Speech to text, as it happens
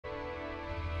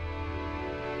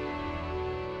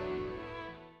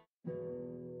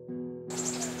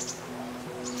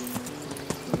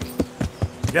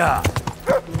Yeah.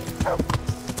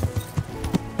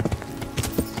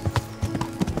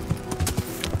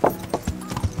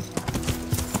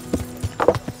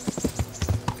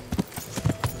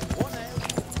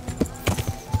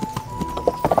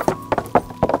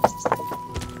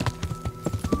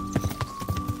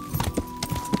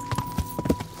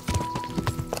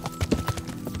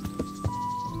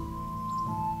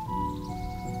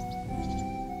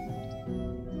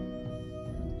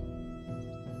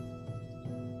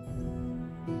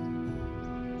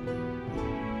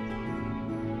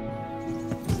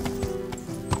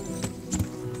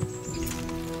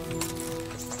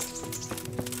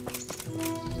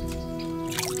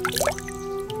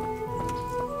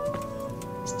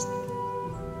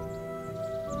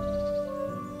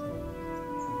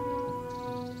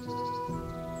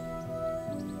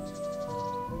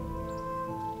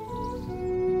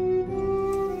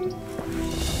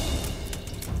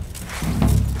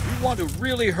 Want to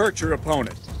really hurt your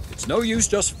opponent. It's no use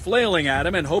just flailing at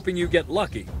him and hoping you get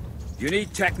lucky. You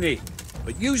need technique,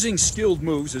 but using skilled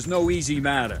moves is no easy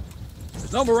matter.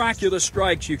 There's no miraculous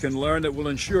strikes you can learn that will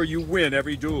ensure you win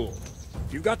every duel.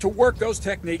 You've got to work those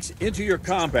techniques into your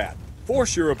combat,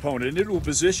 force your opponent into a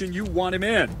position you want him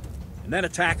in, and then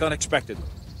attack unexpectedly.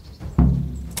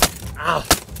 Ow.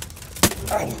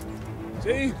 Ow.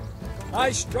 See?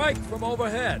 I strike from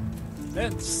overhead,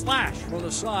 then slash from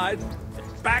the side,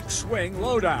 backswing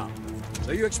low down.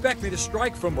 So you expect me to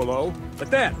strike from below,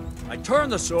 but then I turn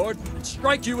the sword and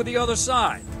strike you with the other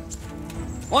side.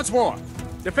 Once more.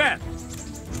 Defend.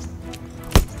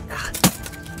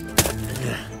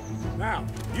 Now,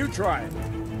 you try it.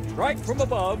 Strike from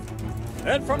above,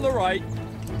 then from the right,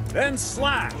 then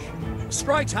slash. The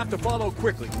strikes have to follow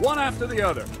quickly, one after the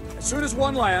other. As soon as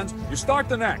one lands, you start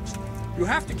the next. You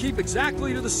have to keep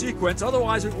exactly to the sequence,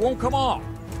 otherwise it won't come off.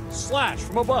 Slash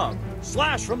from above.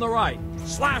 Slash from the right.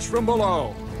 Slash from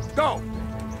below. Go!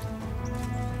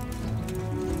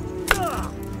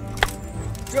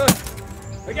 Good.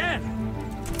 Again.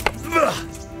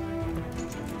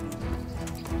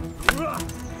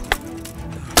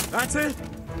 That's it.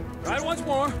 Try it once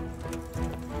more.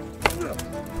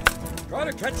 Try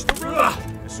to catch the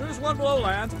rhythm. As soon as one blow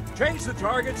lands, change the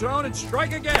target zone and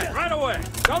strike again. Right away.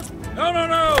 Don't...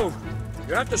 No.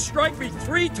 You have to strike me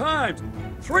 3 times.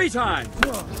 3 times.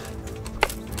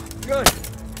 Good.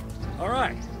 All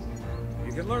right.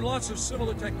 You can learn lots of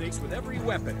similar techniques with every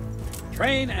weapon.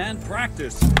 Train and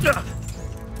practice.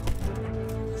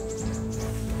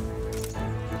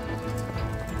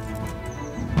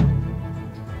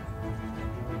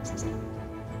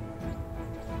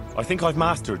 I think I've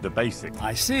mastered the basics.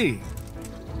 I see.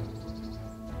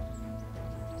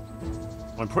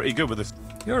 I'm pretty good with this.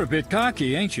 You're a bit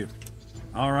cocky, ain't you?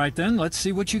 All right then, let's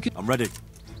see what you can... I'm ready.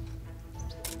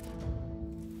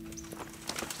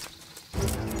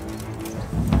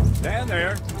 Stand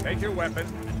there, take your weapon,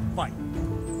 and fight.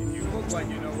 If you look like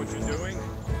you know what you're doing,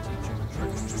 I'll teach you a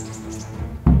trick.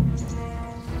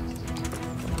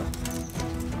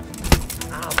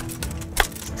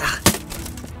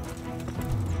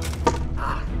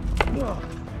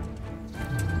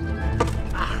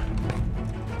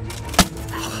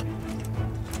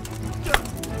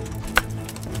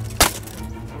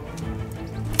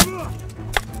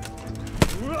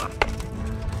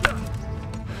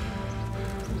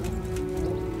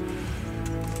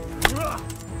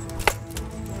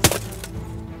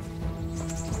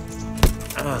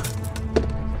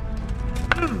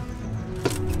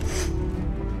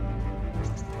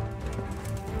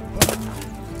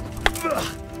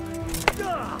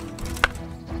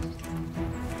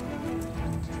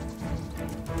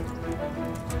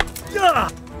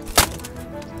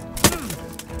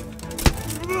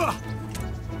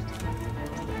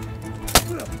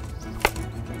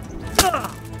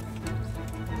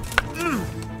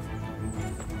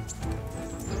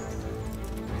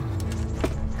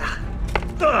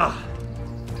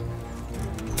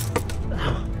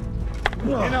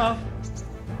 Enough.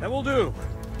 That will do.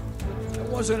 That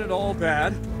wasn't at all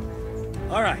bad.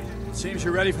 All right. It seems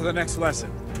you're ready for the next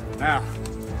lesson. Now,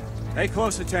 pay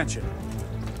close attention.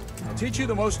 I'll teach you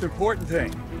the most important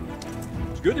thing.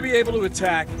 It's good to be able to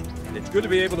attack, and it's good to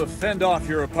be able to fend off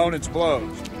your opponent's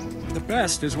blows. The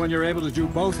best is when you're able to do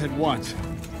both at once.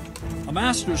 A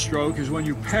master stroke is when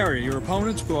you parry your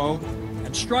opponent's blow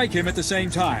and strike him at the same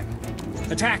time.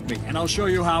 Attack me, and I'll show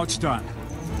you how it's done.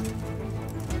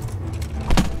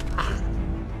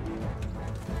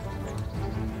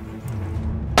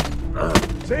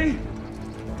 See?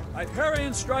 I parry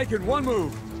and strike in one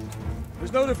move.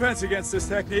 There's no defense against this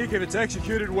technique if it's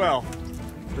executed well.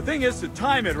 The thing is to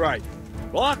time it right.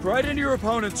 Block right into your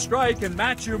opponent's strike and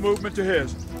match your movement to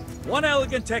his. One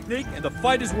elegant technique and the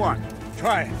fight is won.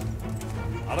 Try it.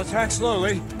 I'll attack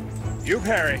slowly. You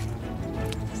parry.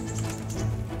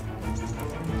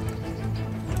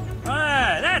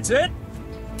 Ah, that's it.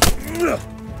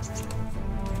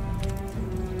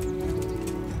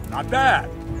 Not bad.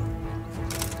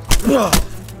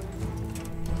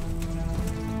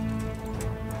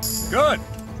 Good.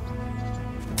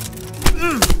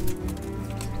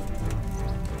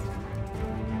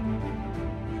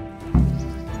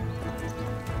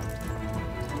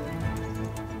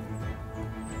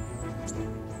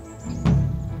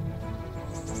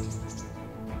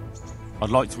 I'd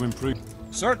like to improve.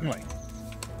 Certainly.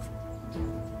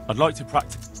 I'd like to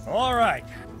practice. All right.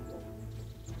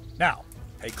 Now,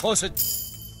 pay close attention.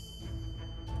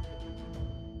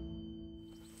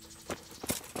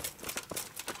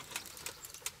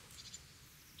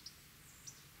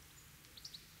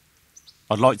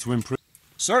 I'd like to improve.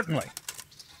 Certainly.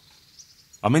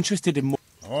 I'm interested in more.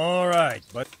 All right,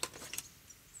 but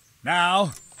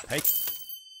now, pay.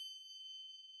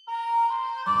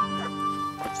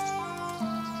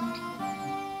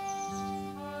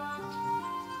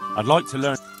 I'd like to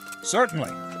learn.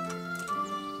 Certainly.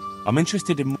 I'm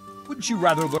interested in more. Wouldn't you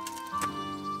rather learn?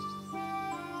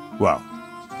 Well.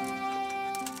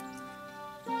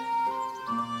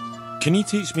 Can you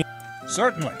teach me?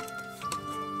 Certainly.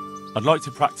 I'd like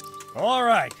to practice. All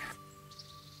right.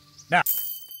 Now.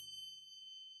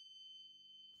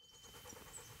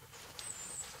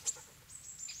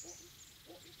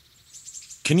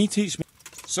 Can you teach me?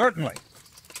 Certainly.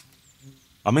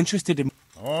 I'm interested in.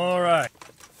 All right.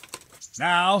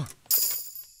 Now.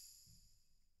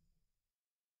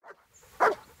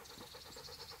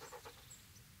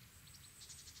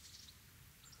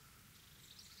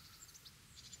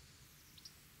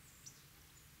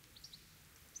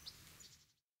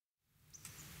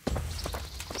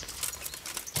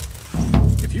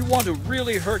 If you want to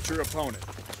really hurt your opponent,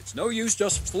 it's no use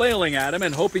just flailing at him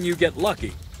and hoping you get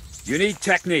lucky. You need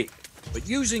technique, but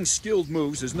using skilled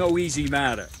moves is no easy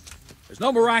matter. There's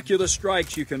no miraculous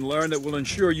strikes you can learn that will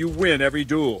ensure you win every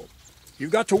duel.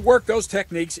 You've got to work those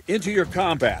techniques into your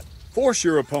combat, force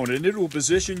your opponent into a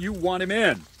position you want him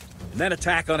in, and then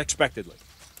attack unexpectedly.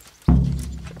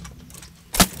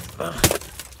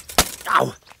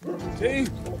 Ow! See?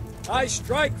 I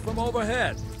strike from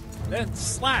overhead, then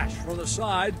slash from the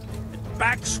side, and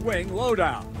backswing low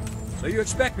down. So you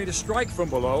expect me to strike from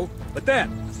below, but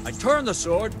then I turn the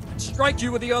sword and strike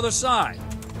you with the other side.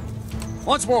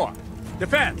 Once more.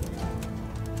 Defend.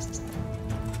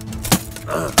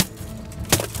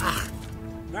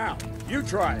 Now, you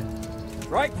try it.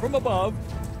 Strike from above,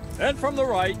 then from the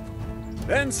right,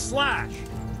 then slash.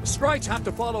 The strikes have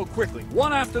to follow quickly,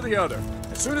 one after the other.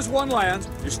 As soon as one lands,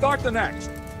 you start the next.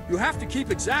 You have to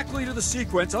keep exactly to the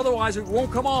sequence, otherwise it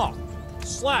won't come off.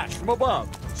 Slash from above,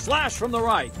 slash from the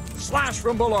right, slash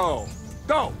from below.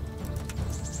 Go!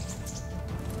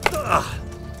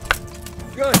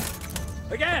 Good.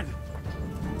 Again.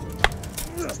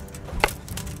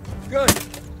 Good.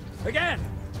 Again.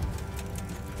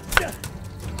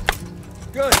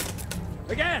 Good.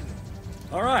 Again.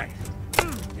 All right.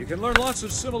 You can learn lots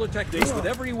of similar techniques with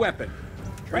every weapon.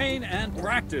 Train and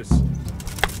practice.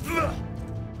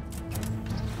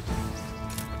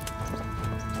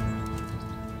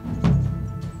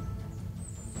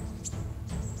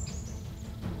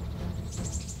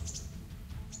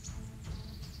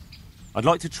 I'd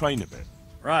like to train a bit.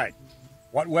 Right.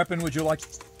 What weapon would you like?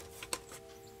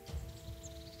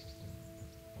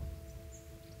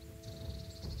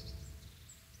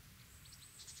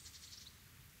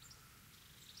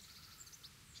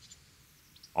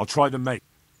 I'll try the mate.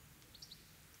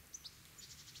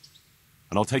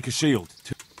 And I'll take a shield,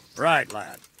 too. Right,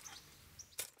 lad.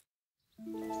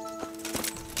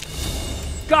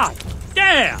 God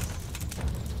damn!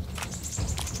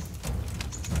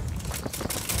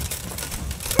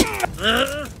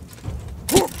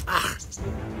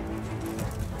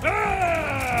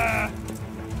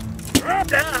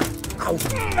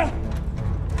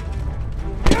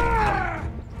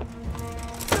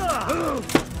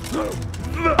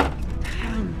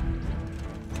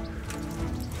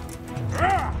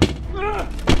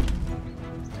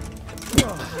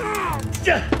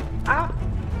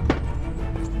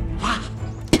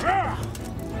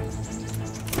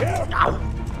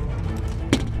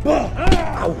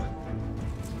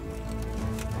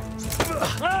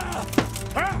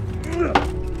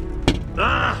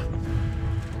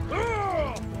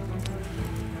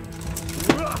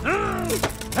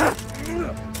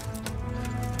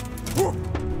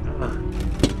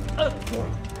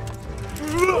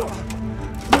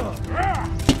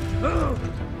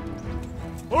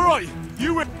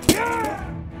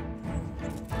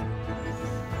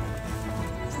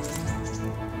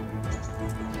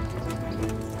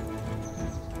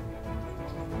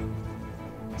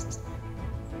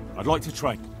 I'd like to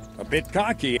train. A bit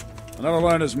cocky. I'll never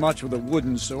learn as much with a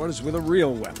wooden sword as with a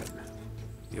real weapon.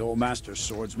 The old master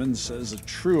swordsman says a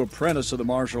true apprentice of the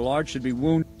martial arts should be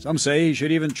wounded. Some say he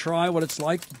should even try what it's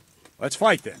like. Let's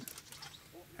fight then.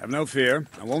 Have no fear,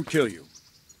 I won't kill you.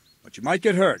 But you might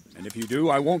get hurt, and if you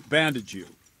do, I won't bandage you.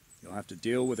 You'll have to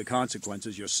deal with the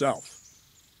consequences yourself.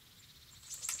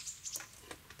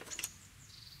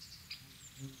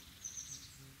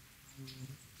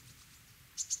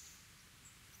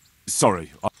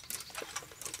 Sorry.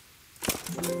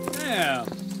 Yeah.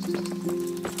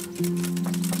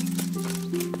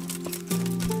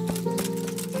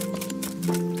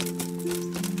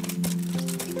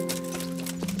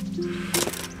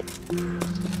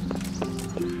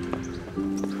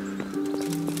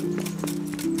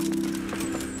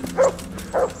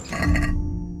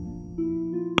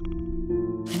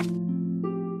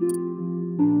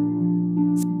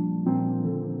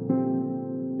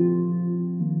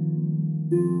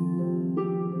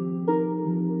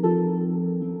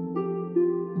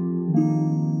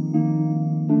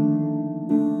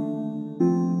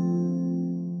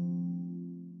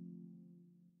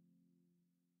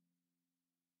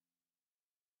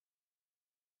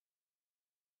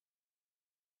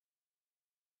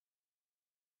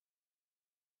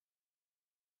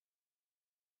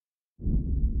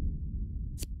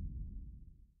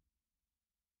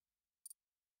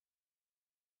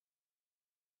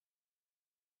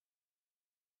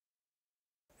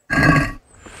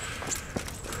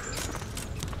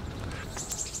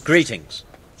 Greetings.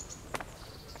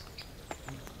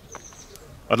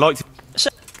 I'd like to...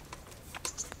 Sir.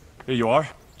 Here you are.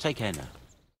 Take care now.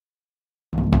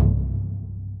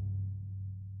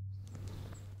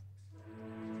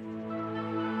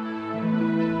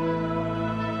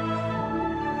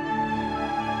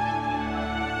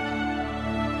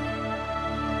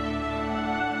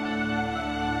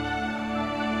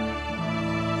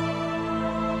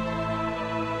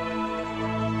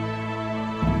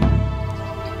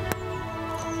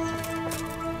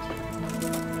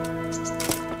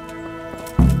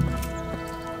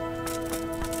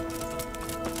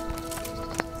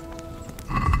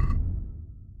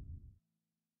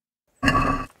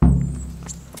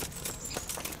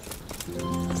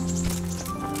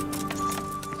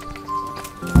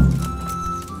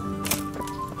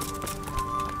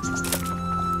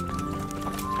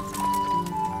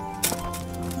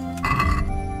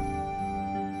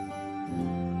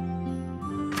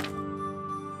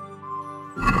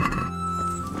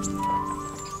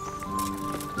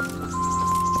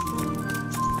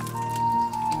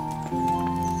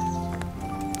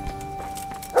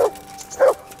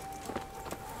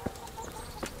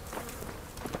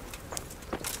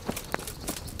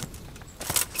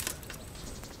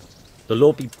 The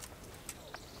Lord be...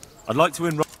 I'd like to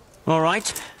enroll... All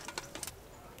right.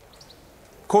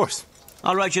 Of course.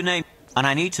 I'll write your name, and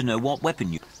I need to know what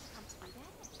weapon you...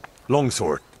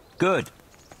 Longsword. Good.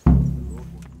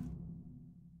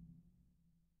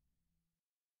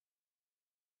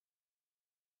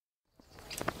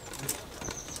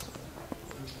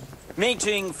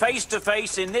 Meeting face to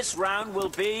face in this round will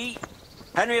be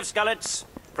Henry of Skalitz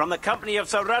from the company of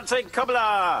Sir Radzig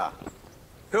Kobyla,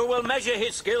 who will measure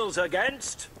his skills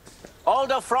against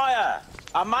Alder Fryer,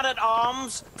 a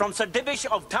man-at-arms from Sir Divish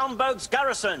of Townburg's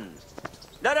garrison.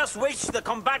 Let us wish the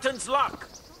combatants luck.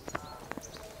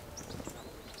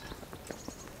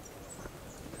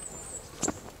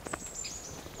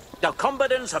 The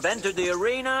combatants have entered the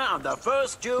arena and the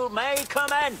first duel may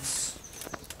commence.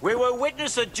 We will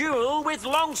witness a duel with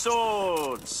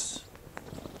longswords.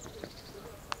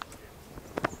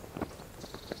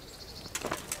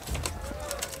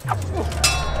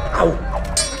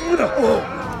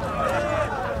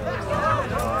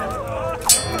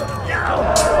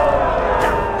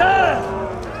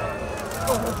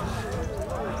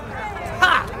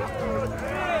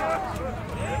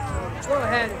 Go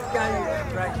ahead, it's got you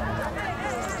right.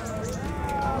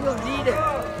 You'll need it.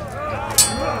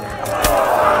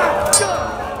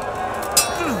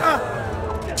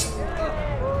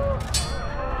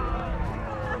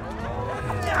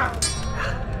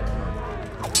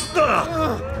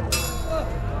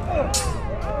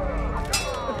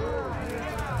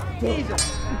 Jesus.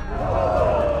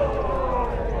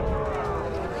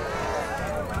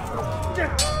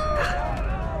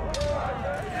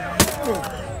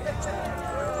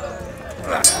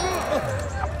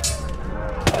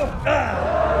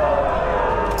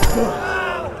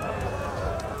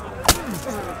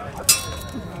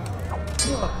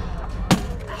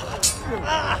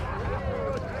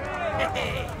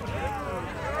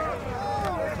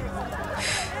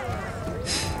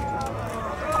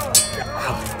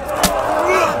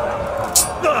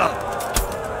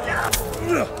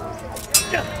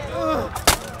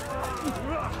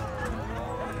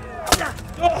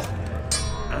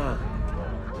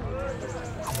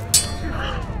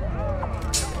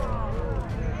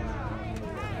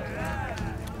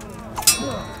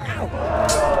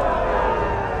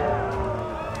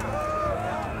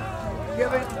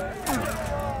 Give it.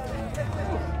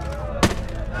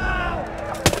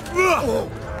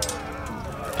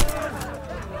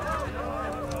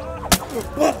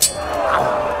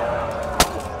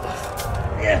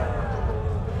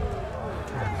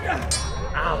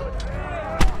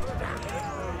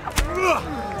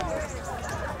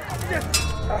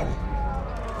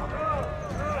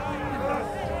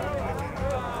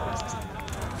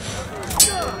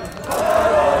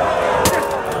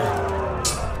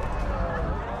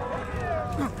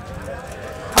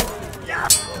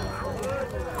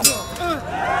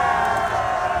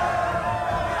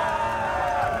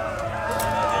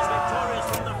 Victorious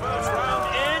from the first round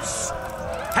is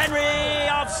Henry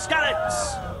of Skalitz.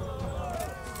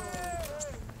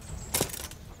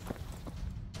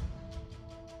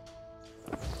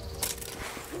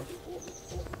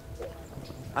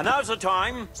 And now's the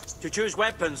time to choose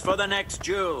weapons for the next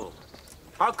duel.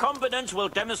 Our combatants will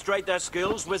demonstrate their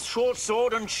skills with short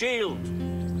sword and shield.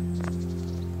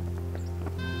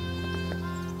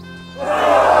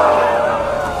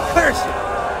 Curse it!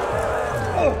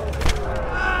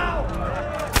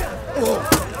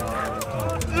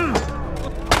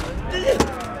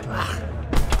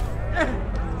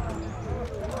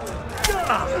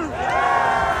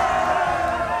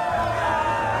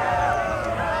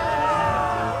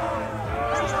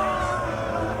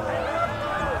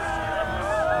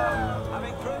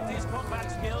 Having proved his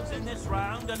combat skills in this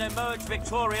round and emerged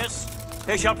victorious,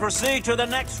 he shall proceed to the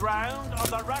next round of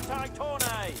the Ratai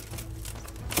Tourney.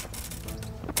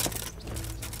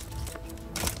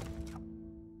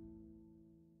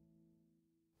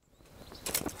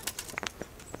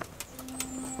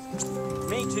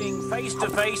 Meeting face to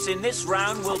face in this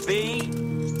round will be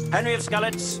Henry of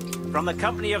Skalitz from the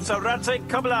company of Ratai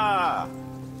Kubla.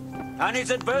 And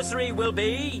his adversary will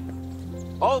be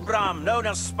Olbram, known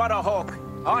as Sparrowhawk,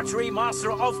 archery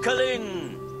master of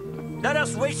Kalin. Let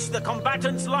us wish the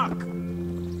combatants luck.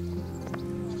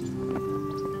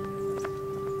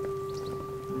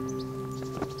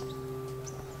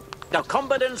 The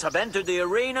combatants have entered the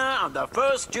arena and the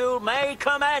first duel may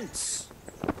commence.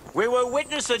 We will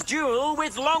witness a duel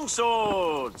with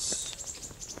longswords.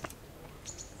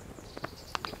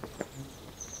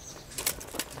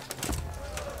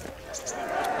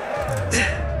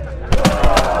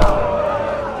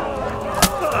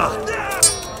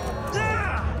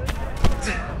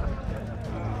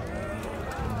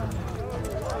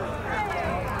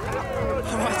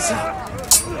 What's up?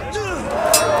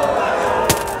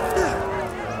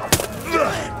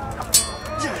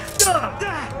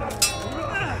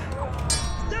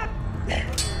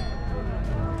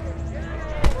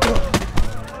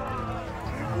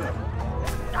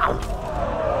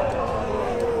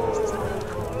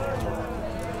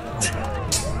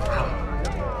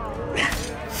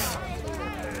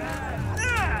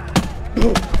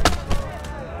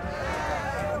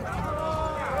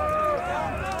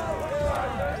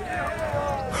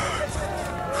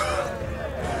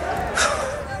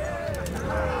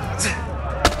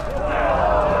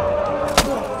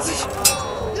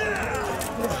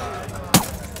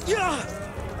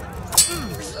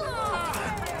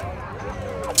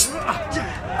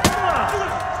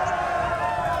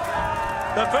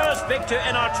 The first victor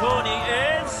in our tourney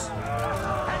is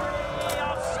Henry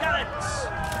of Skalitz.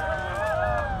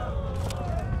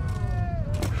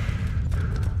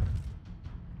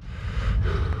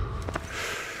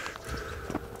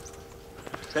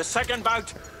 The second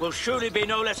bout will surely be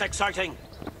no less exciting.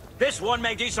 This one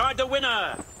may decide the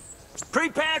winner.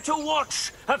 Prepare to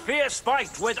watch a fierce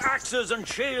fight with axes and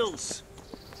shields.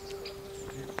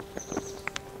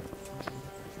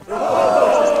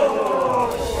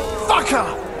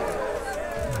 Fucker!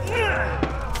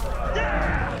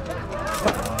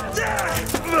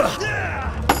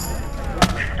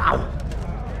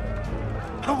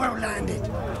 How well landed.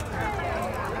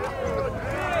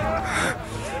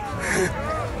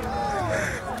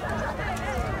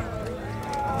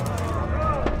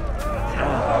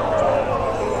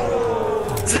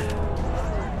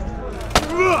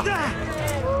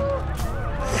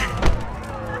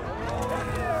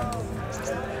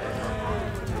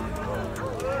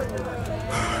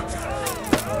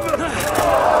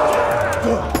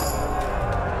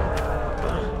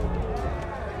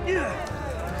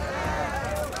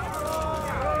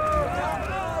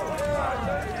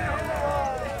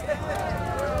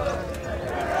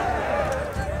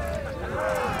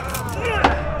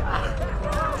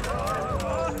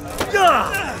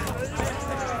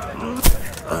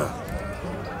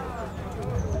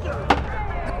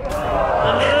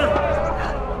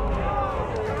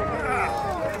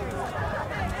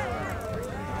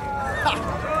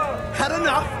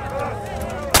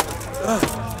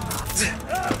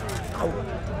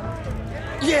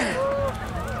 Yeah.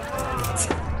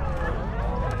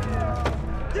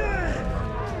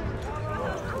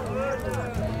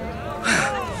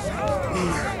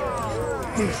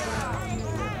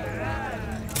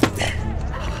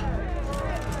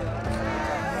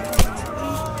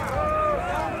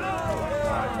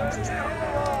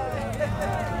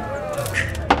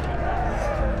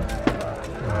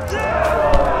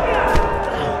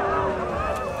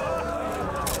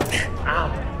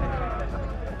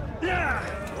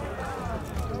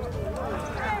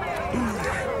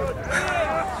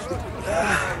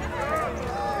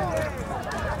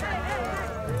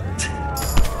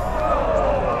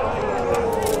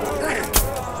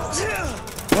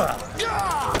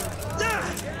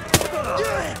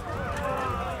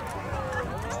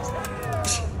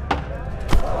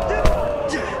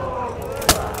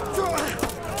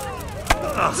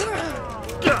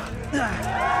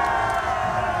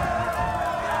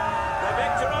 The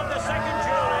victor of the second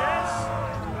duel is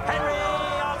Henry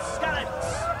of Skalitz.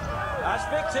 As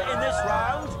victor in this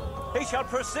round, he shall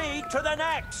proceed to the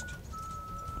next.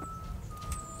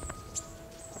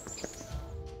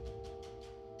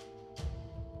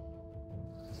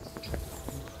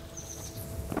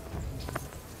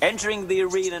 Entering the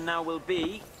arena now will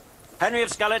be Henry of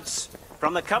Skalitz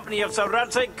from the company of Sir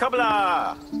Radzig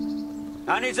Kobyla.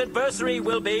 And his adversary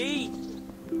will be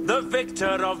the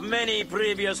victor of many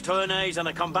previous tourneys and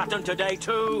a combatant today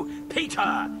too,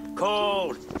 Peter,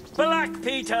 called Black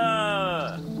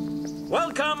Peter.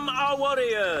 Welcome, our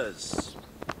warriors.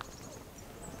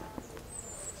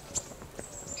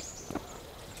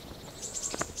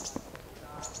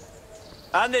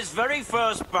 And this very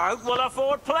first bout will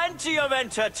afford plenty of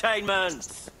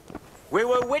entertainment. We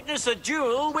will witness a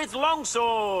duel with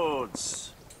longswords.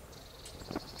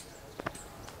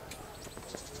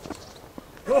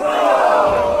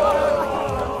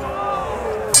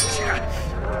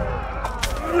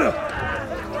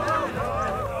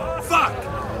 Fuck!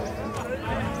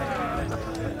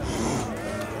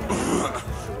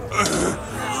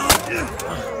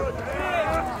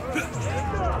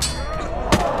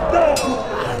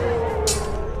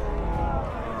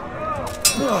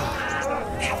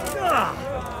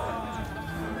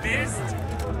 Missed?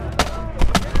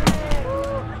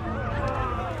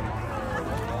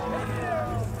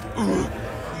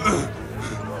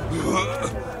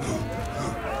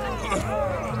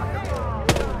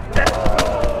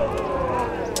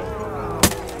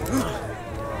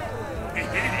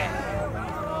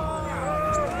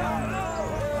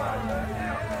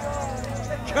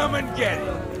 Come and get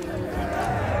it.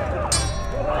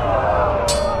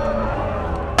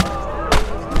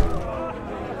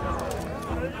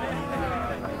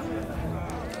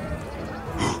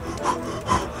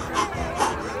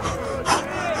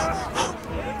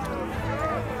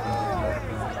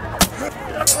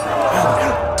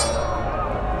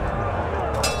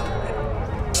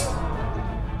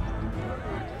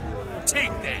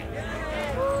 Take that.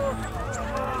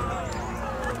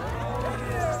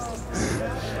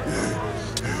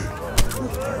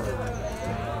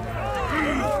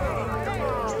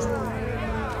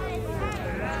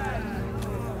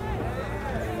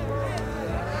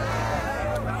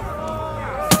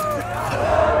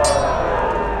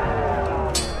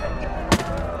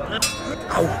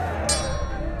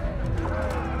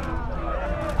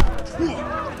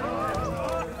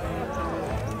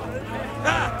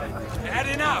 Had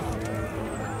enough.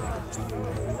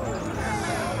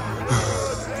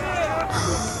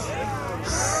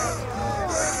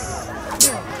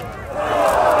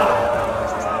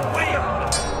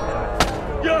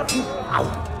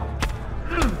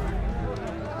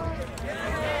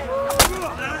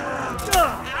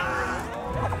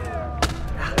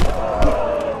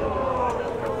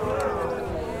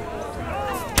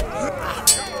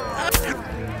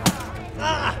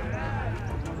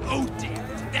 Oh dear,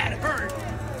 that hurt.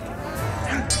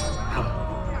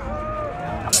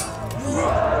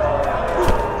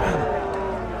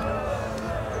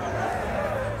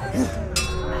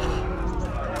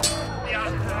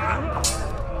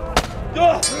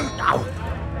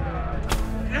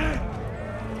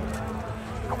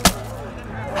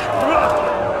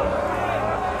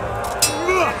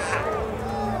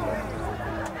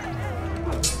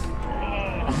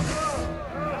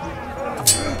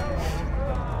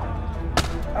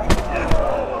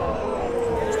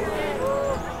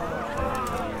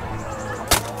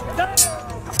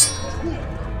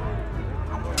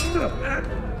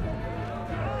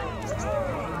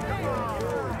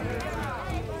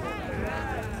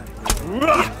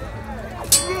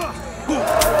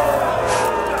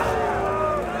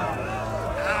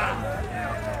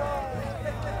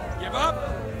 Give up?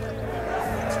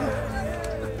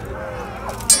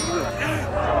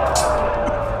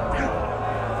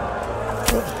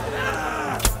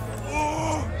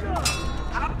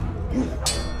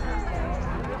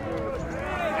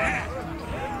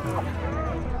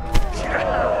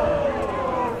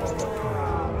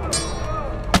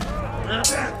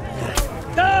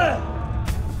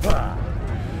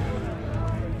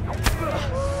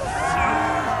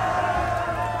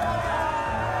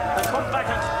 The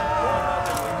combatant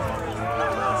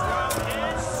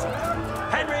is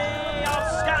Henry of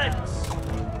Skalitz.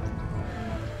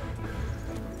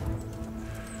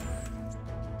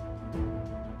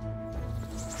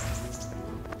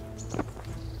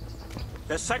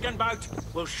 The second bout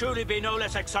will surely be no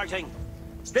less exciting.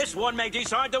 This one may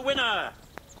decide the winner.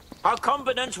 Our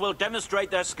combatants will demonstrate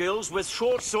their skills with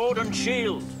short sword and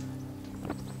shield.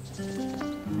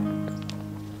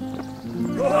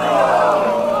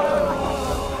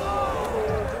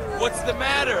 What's the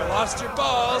matter? Lost your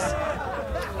balls?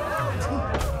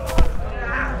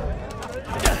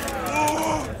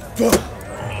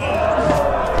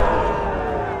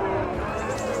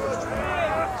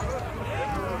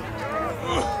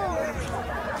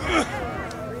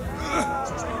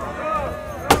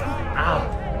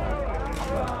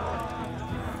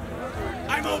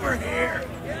 I'm over here.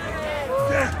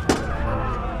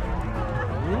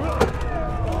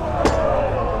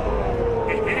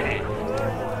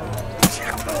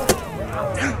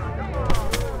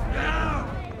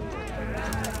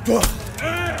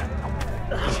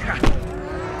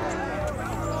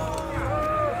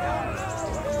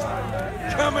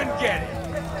 Come and get it.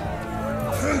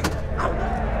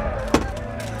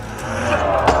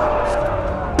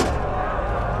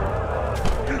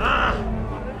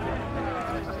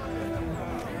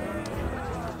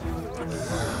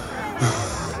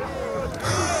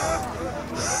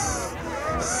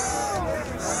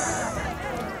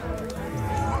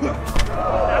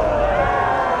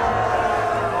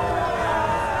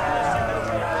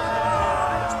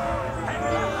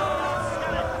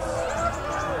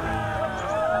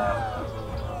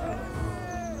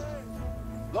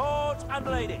 Lords and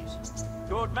ladies,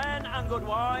 good men and good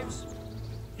wives,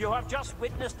 you have just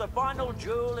witnessed the final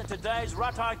duel in today's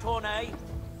Ratai tourney,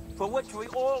 for which we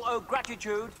all owe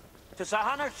gratitude to Sir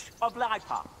Hanush of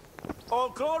Laipa. All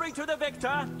glory to the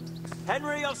victor,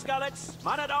 Henry of Skalitz,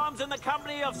 man-at-arms in the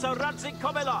company of Sir Radzik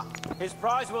Kobila. His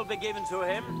prize will be given to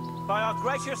him by our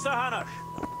gracious Sir Hanush.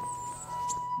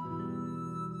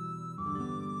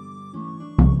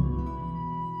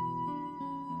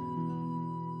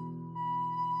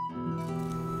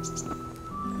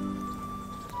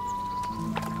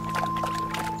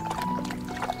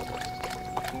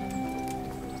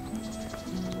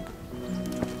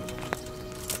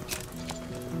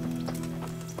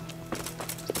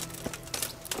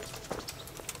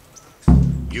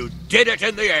 You did it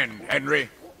in the end, Henry.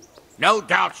 No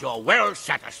doubt you're well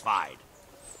satisfied.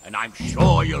 And I'm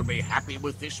sure you'll be happy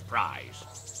with this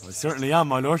prize. I certainly am,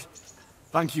 my lord.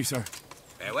 Thank you, sir.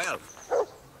 Farewell.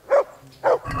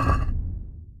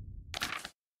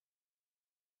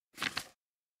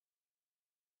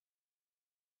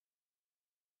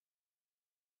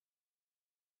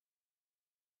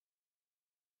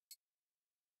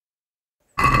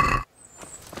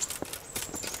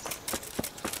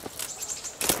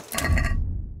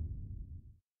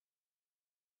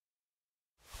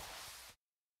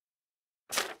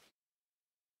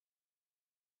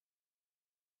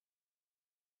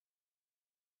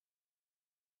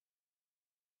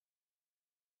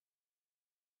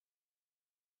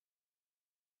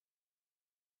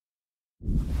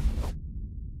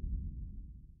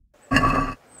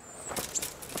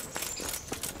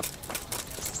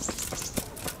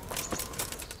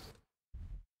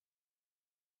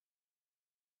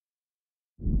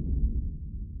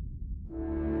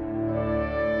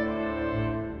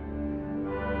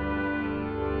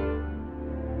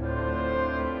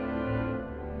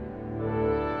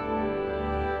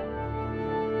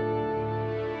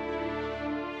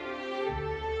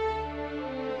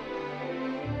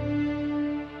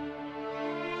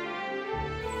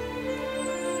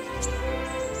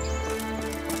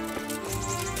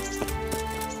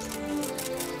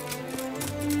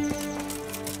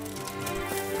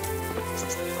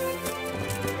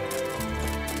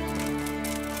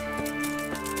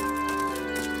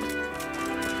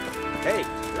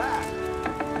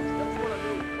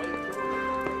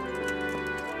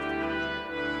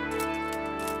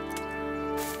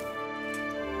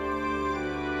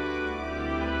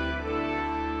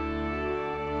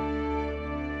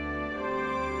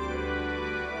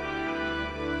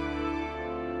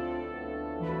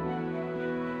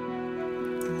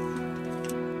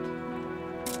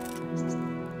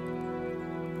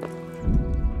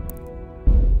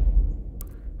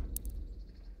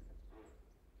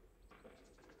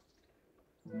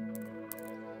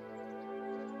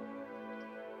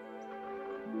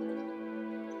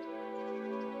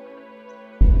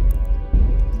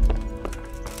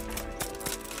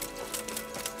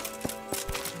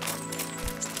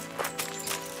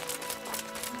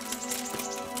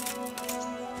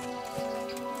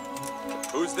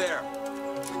 Who's there?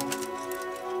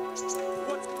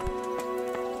 What?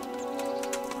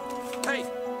 Hey!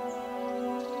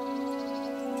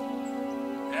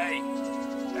 Hey!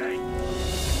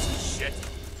 Shit.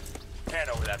 Hand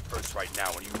over that purse right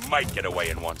now and you might get away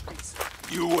in one piece.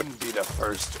 You wouldn't be the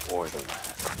first or the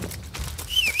last.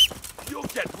 You'll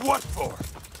get what for?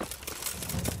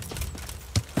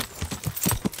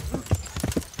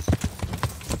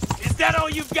 Is that all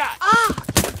you've got?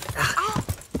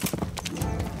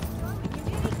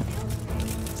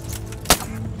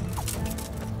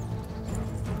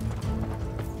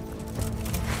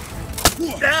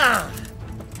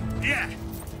 Yeah.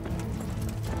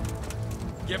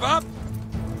 Give up?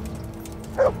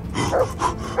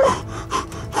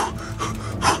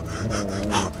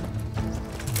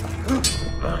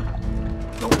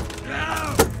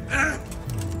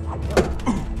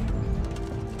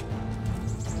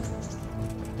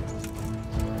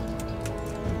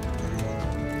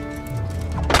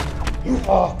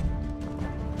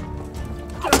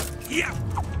 Yeah.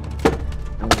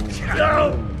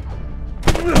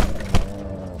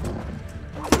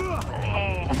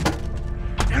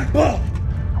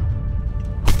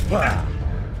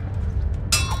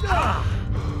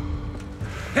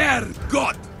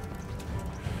 Herrgott!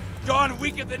 Gone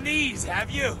weak at the knees, have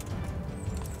you?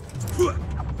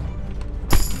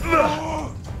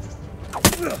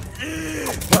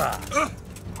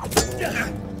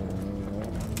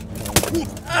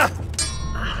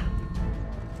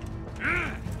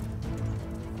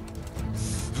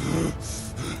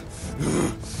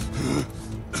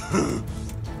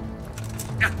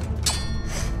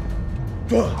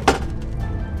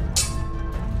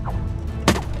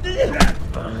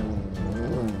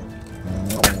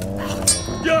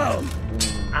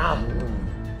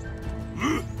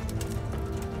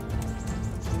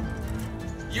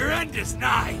 Your end is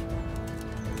nigh.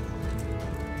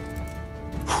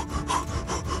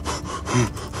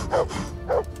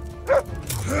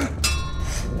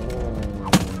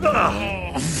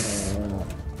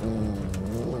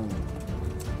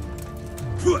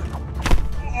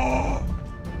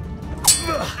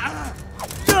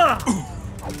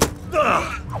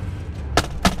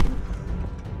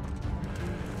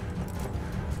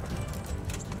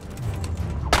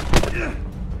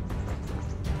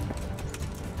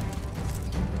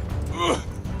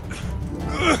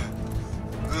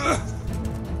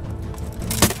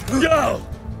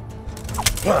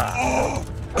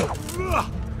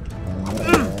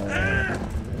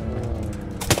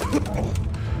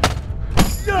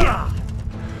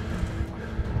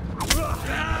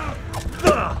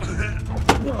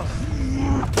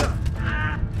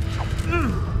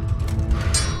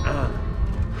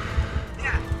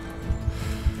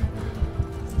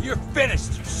 You're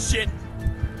finished, you shit!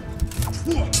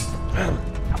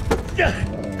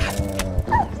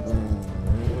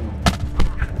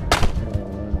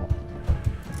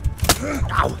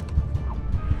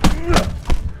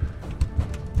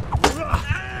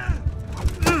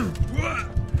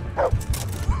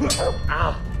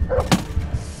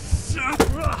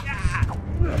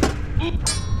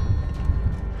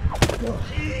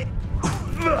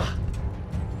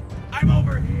 I'm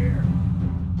over here!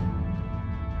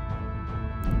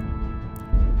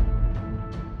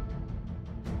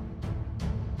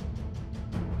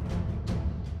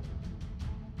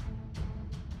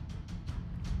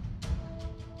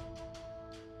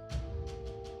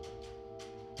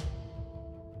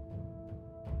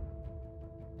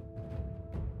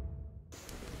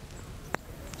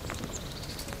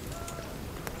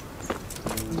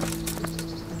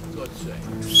 Good save.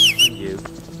 Thank you.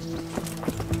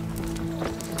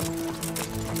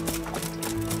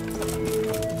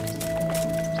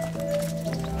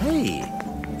 Hey.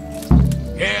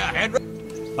 Here, Henry.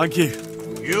 Thank you.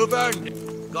 You've earned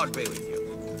it. God be with you.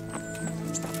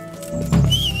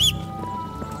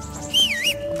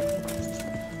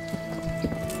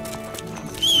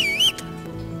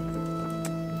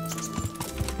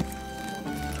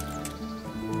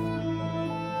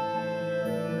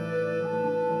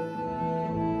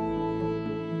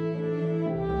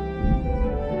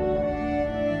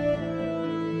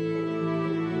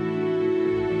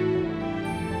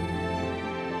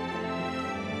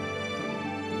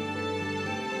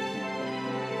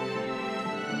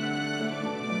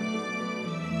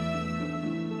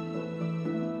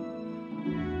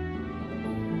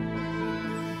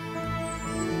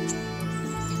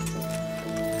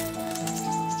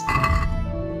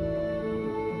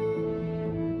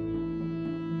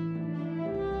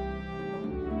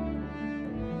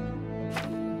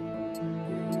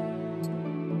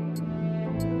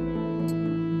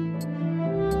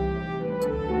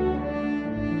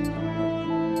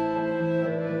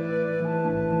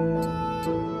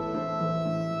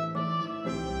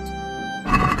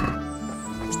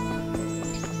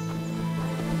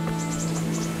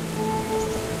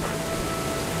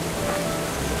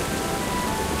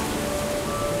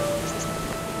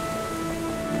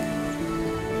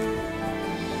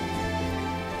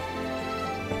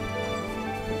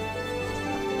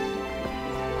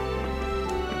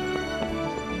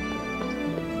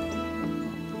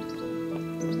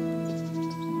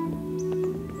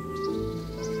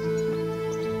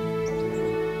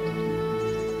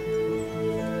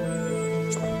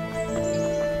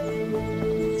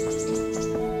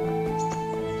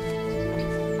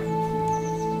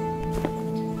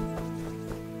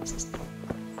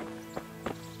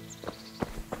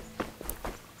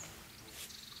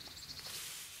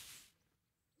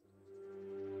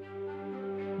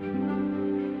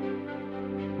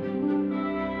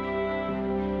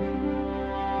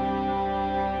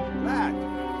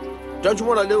 Don't you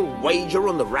want a little wager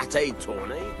on the Rattay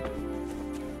tourney?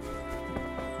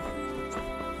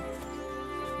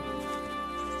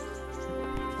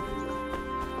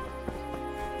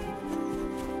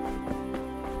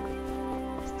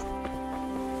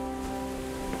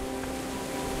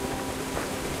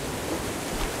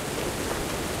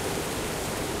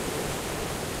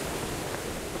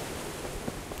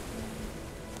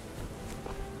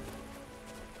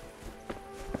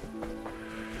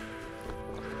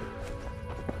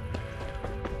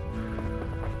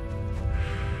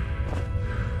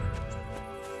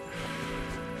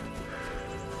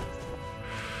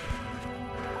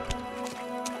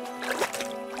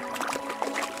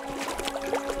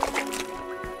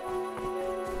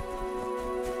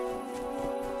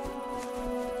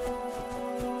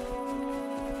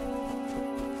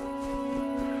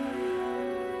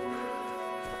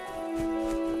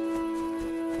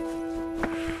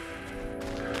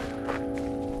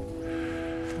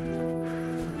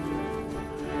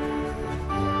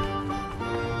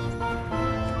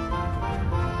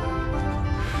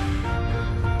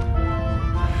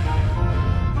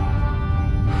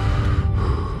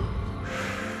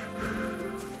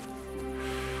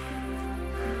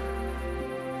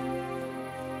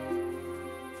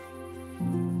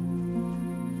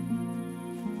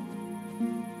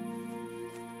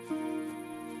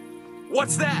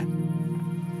 What's that?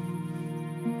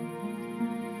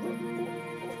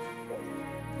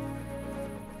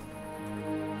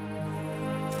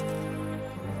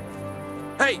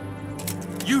 Hey!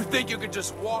 You think you could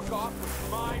just walk off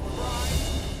with my prize?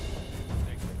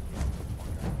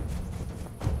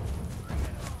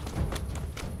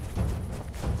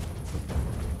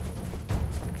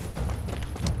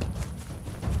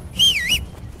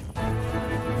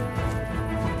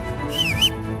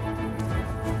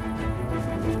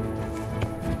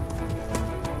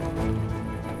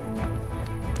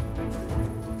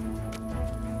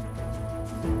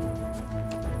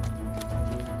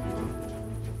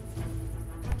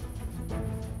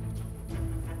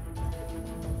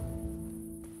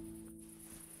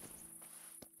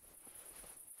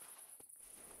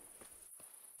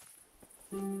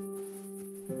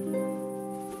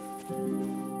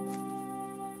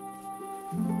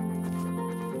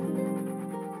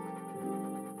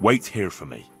 Wait here for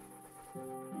me.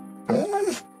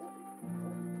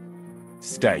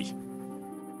 Stay.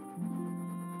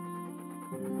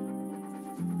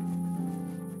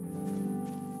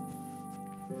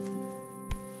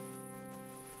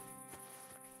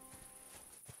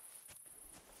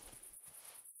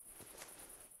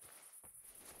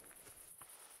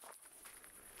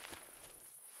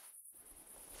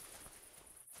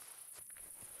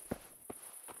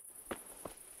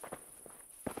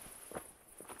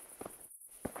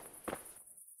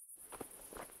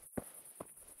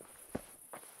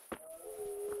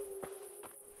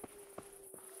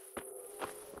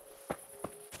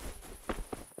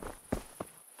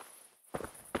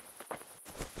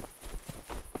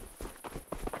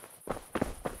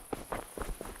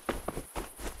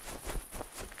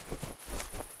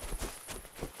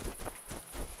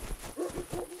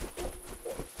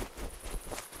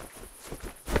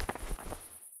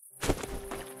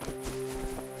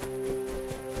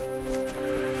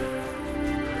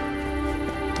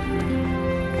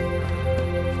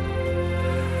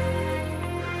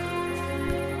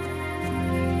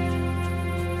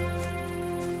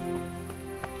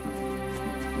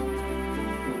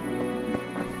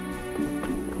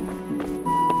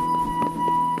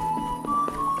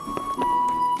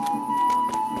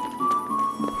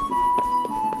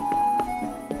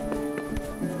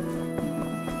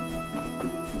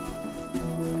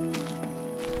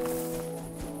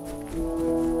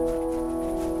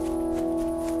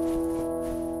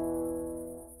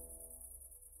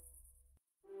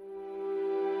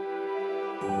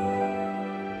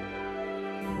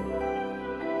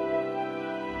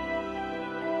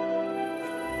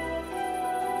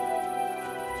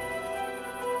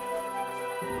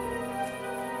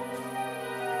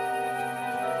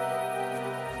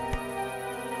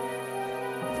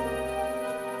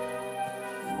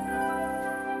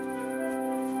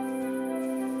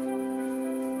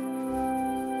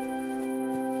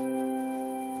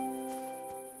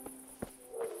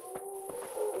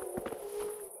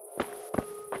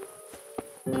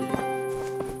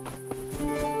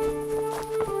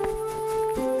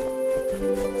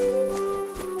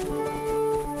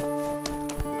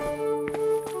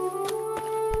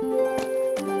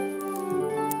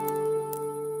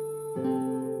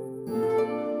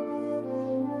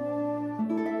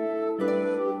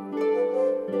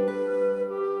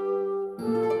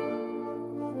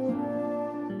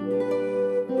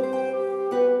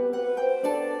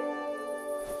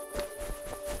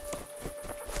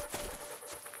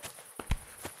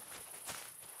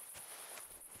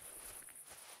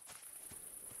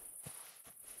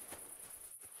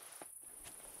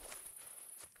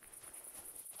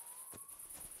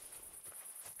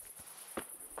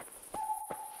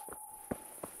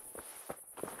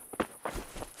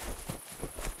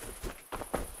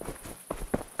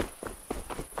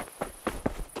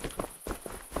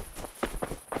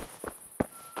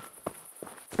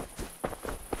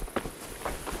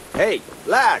 Hey,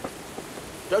 lad!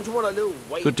 Don't you want a little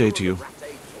wager? Good day to you. on the ratte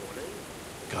tourney?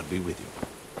 God be with you.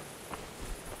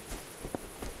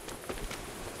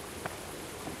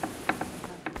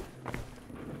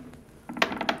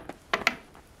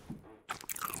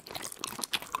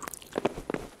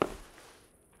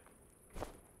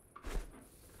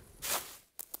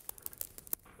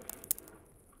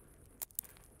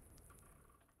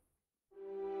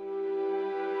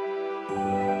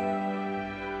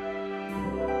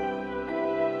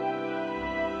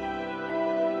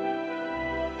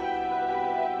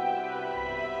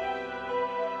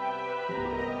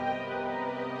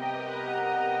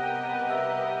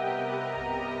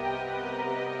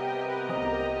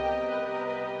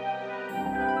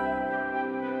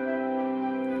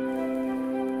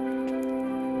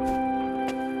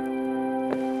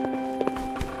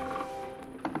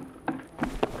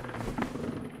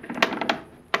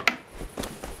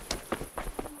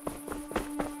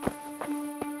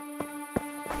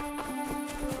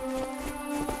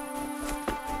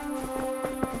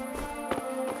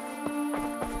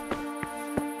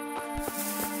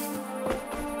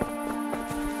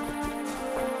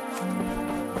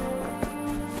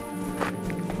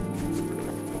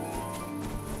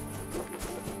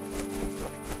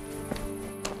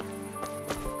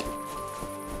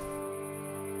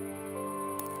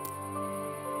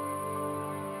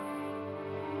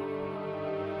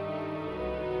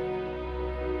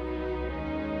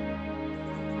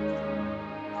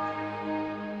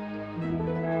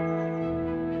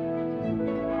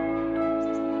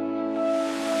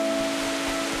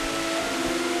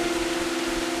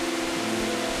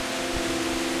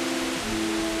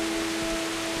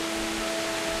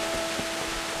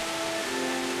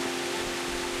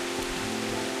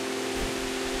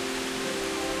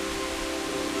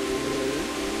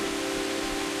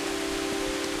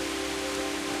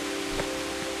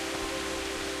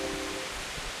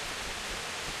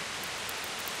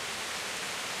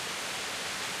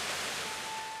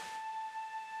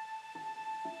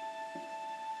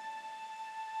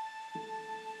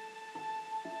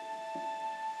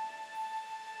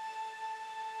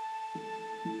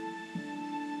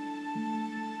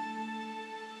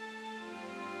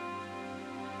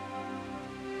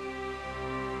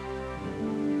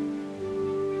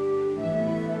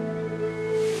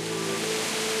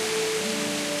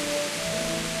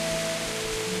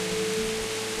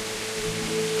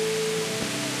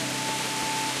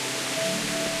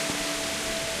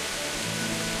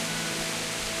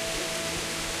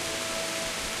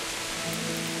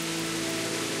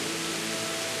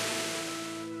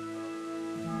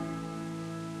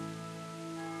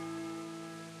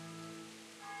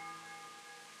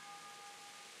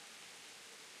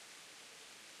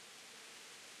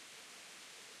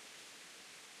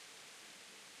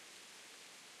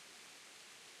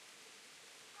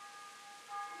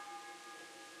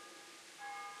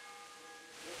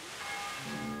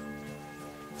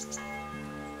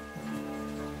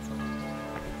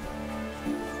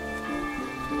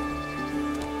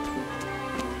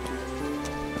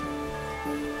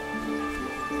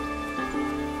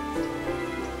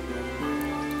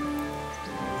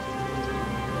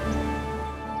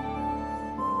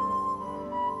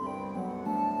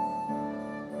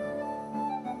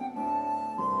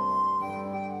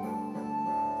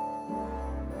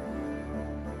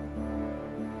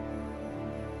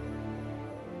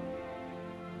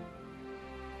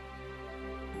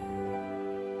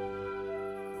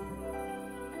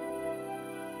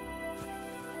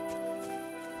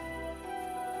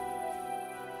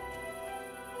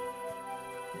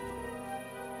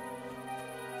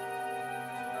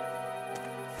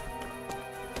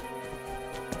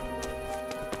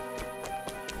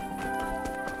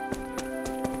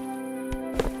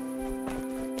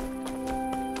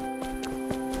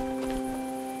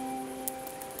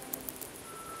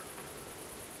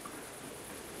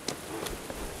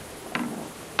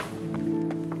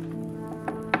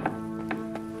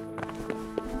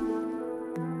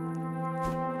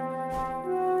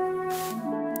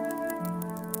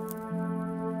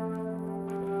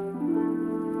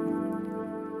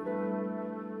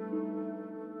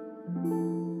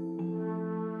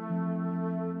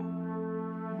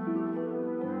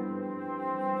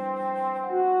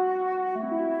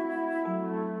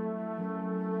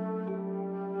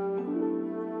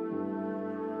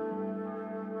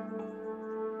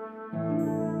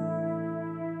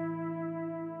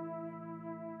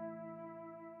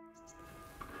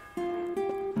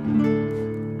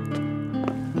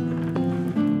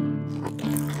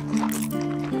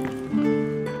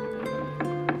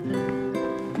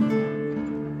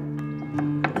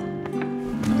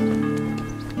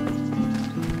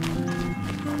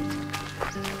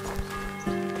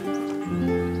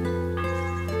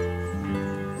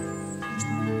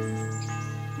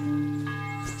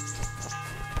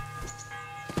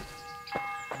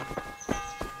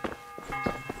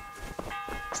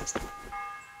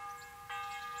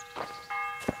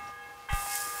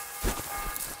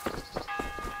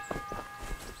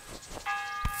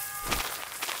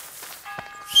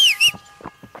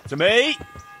 To me.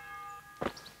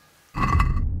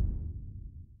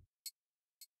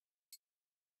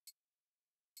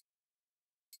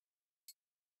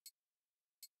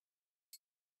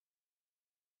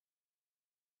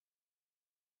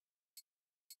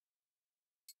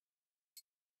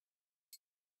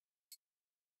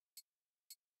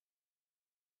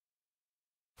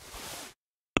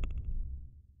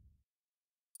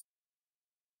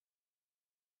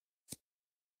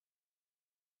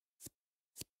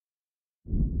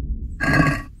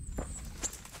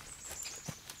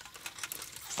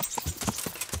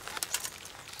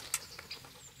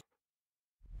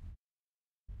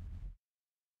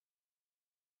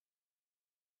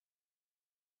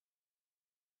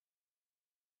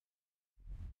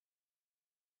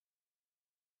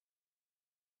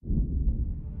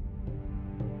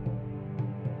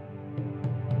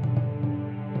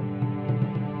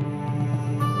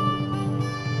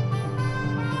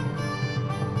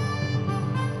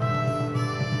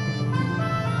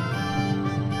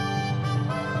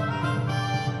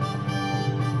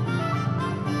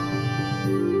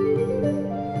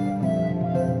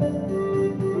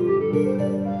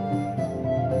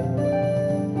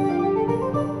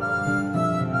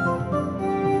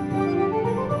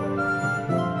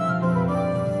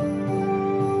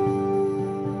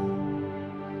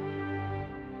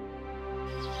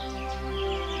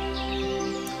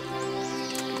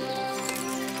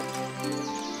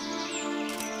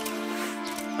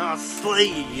 I'll slay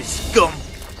you, you scum.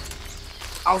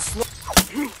 I'll slay.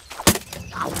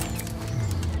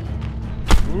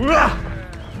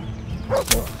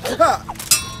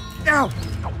 Ow!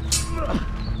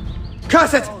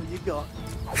 Curse it! Oh, you got.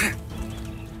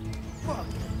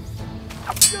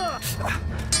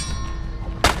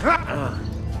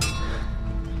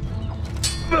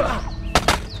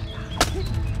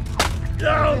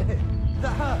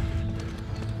 That hurt.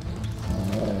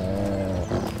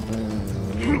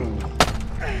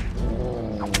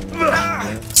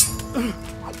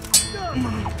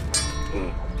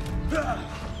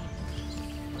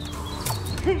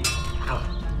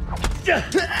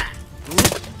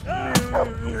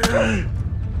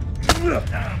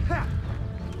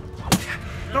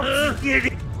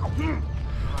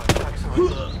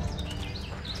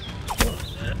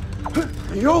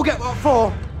 You all get what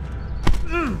for?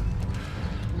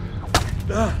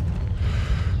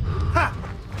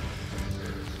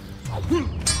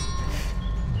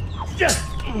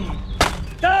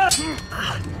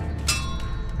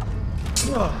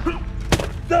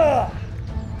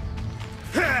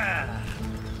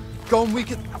 Go on, we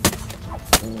can.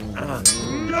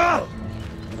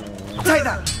 Take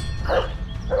that.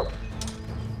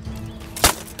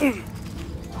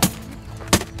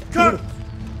 Go.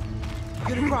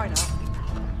 You gonna cry now?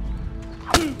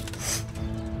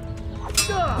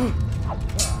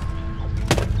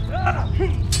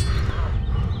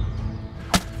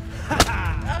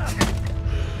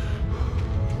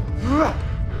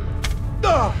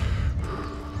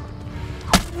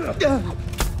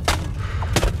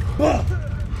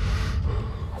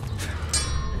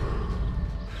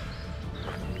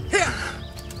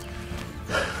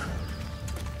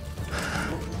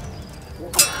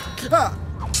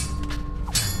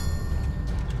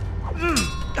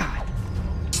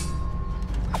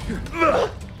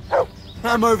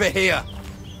 I'm over here.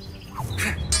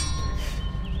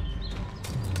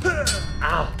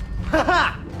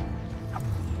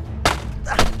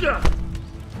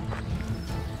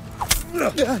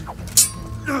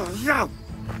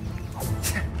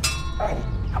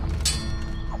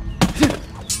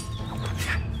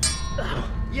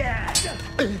 Yeah.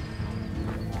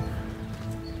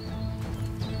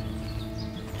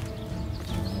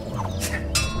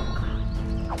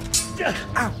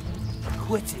 Ow.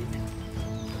 Quit it.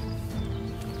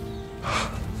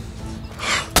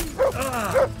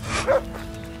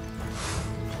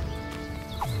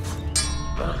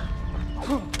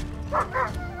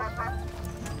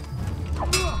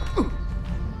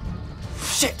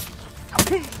 Shit!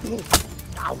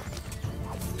 Ow!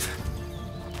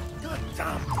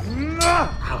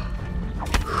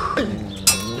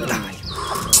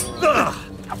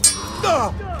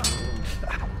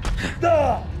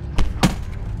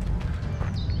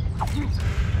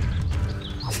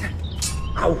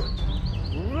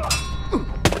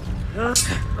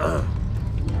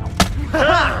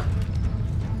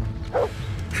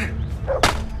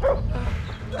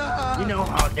 You know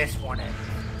how this one ends.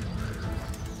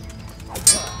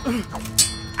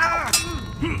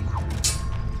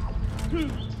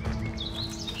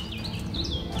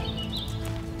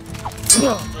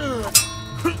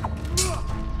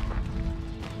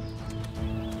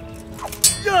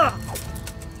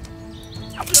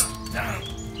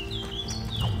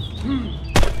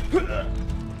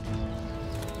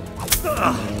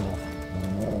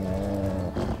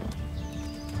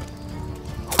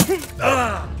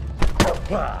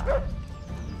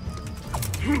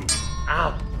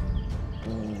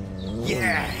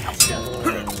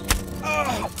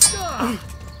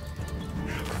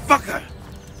 Fucker!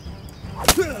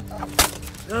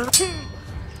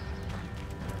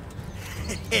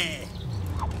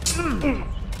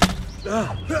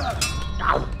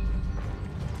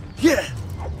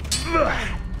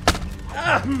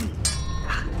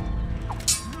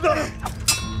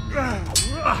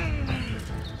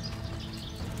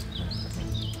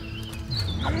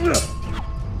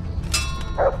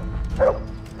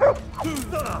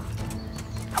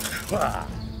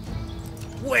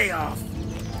 Way off.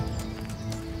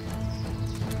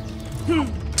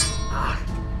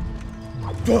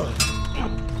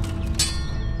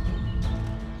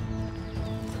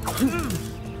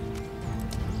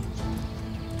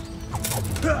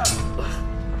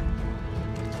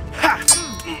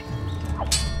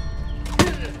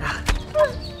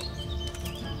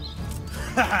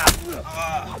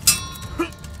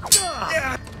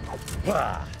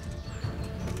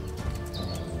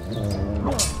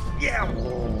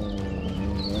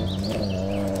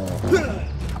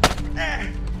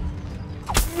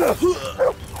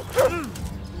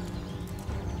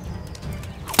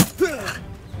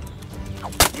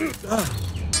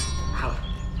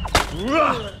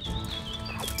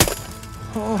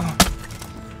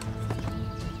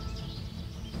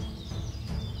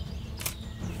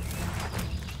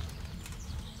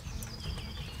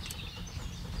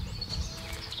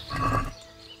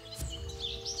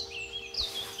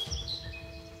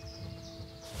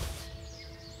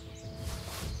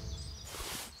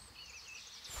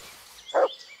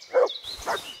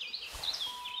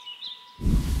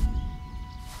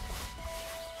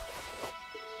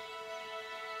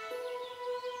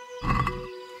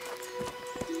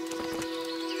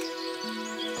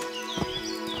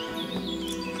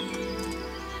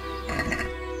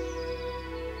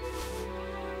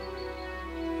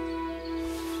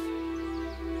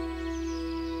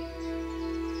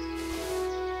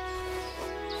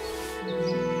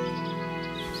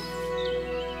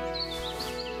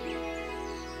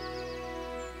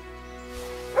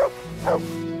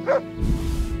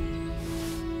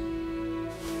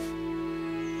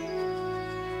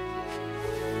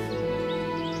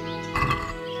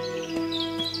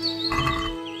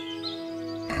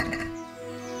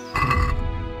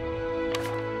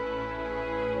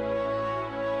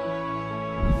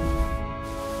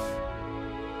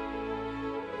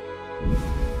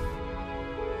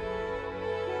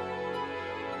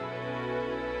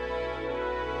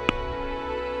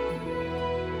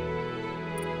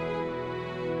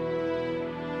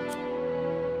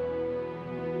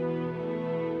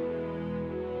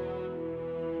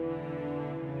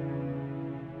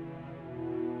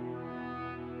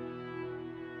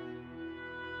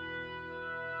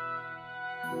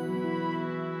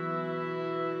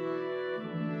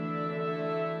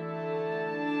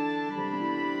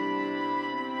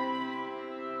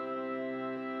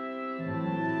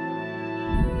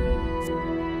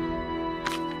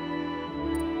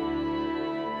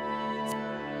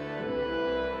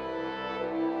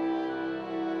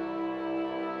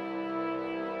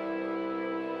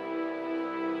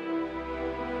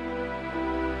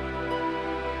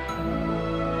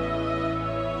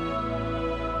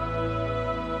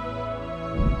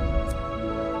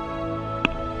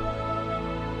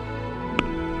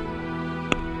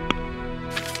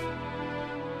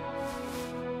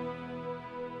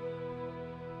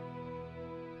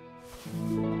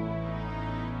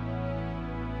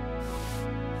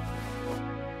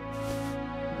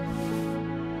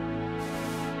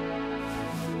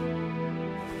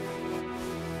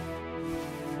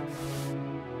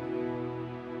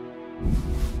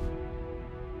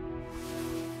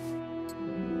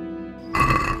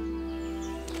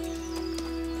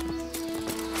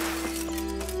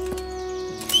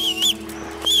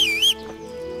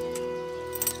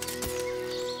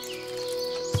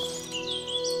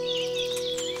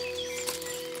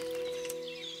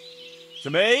 To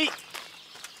me.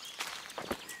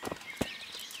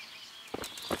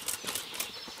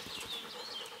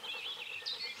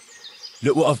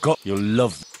 Look what I've got. You'll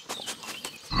love.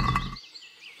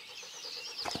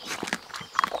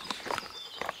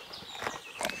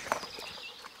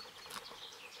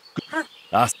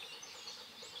 That's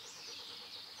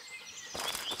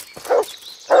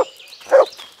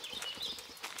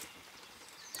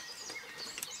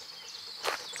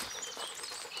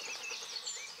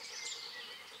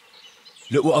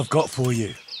Look what I've got for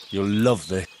you. You'll love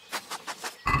this.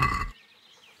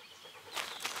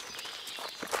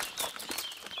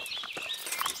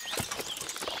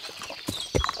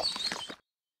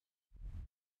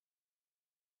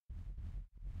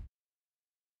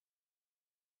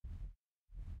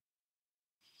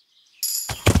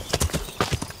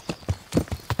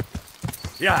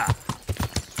 Yeah.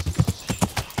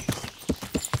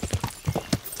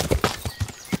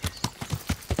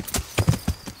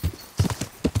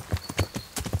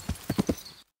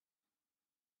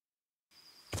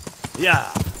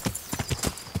 Yeah.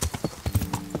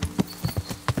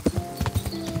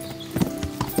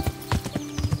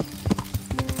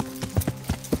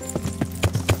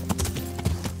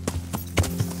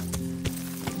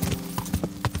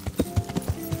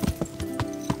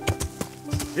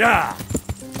 Yeah.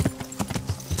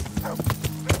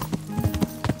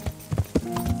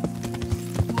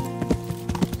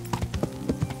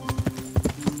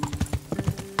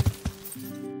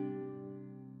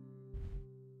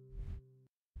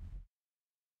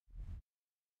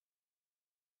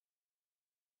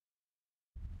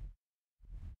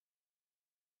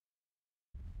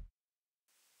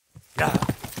 Yeah.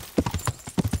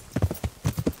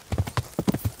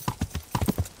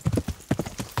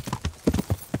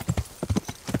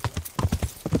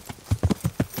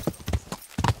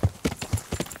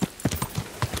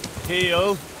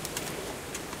 Heal.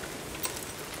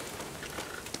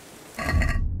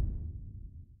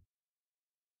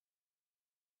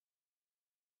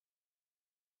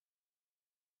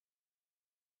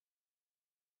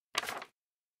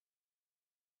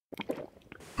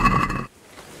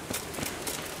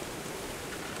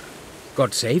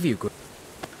 God save you, good.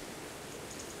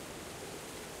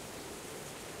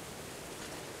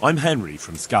 I'm Henry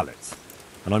from Skallets,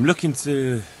 and I'm looking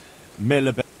to mill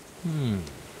a bit.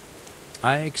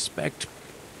 I expect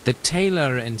the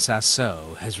tailor in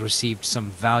Sasseau has received some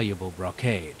valuable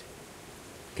brocade.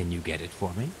 Can you get it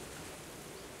for me?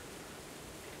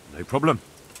 No problem.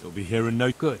 It'll be here in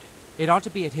no... Good. It ought to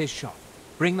be at his shop.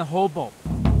 Bring the whole bulk.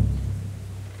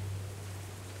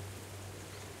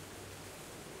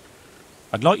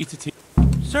 I'd like you to teach...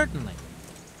 Certainly.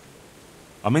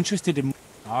 I'm interested in...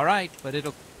 All right, but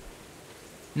it'll...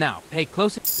 Now, pay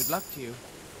close... Good luck to you.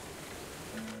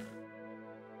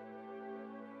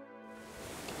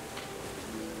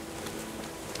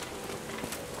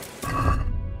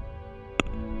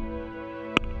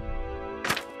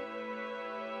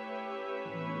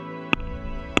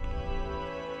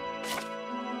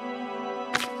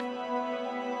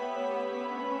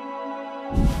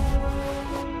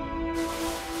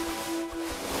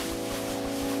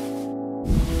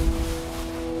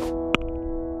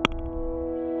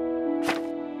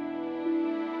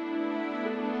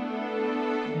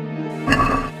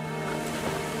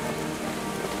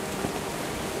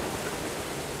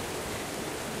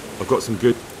 I've got some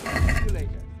good... See you later.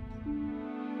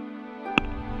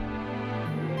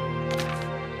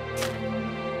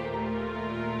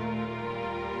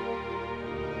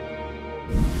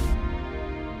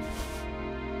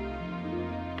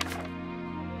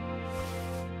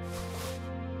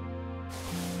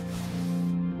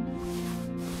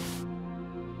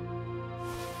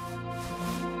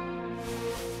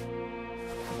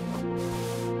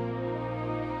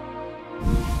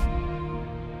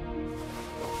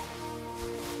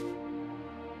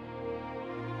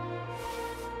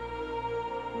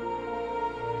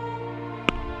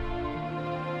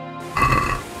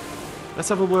 Let's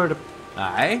have a word...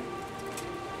 Aye?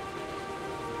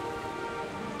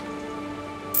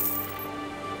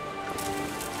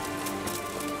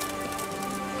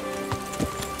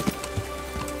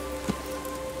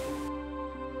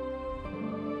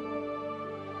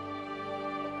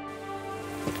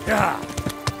 Yeah.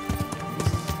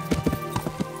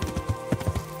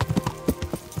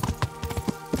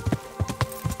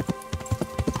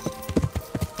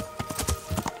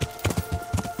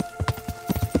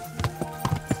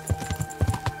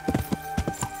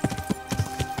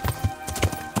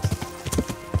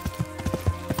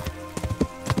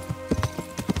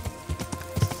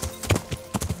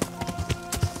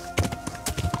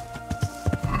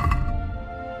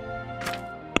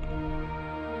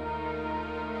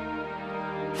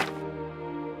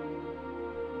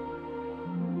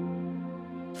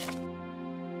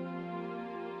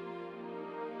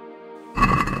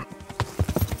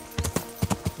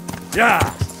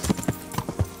 Yeah.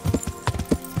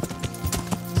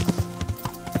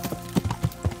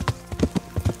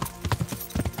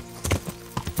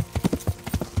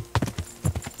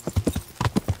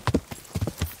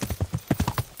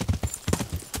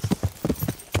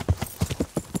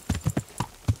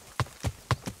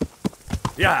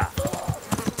 Yeah.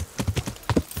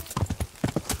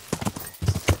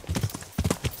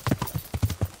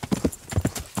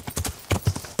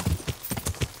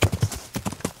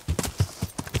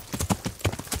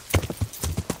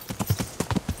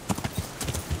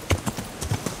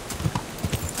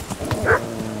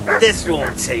 This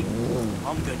won't take.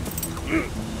 I'm good.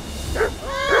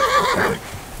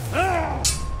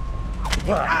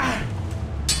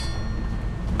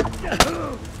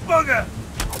 Bugger!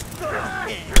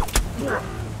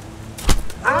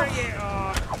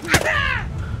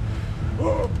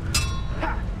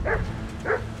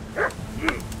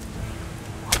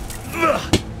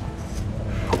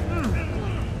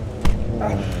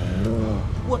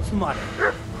 What's the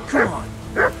matter? Come on.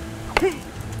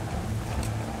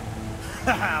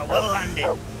 Well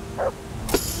landed.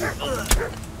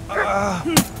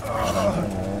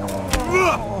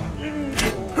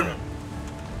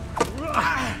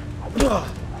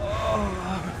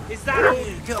 Is that all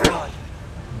you got?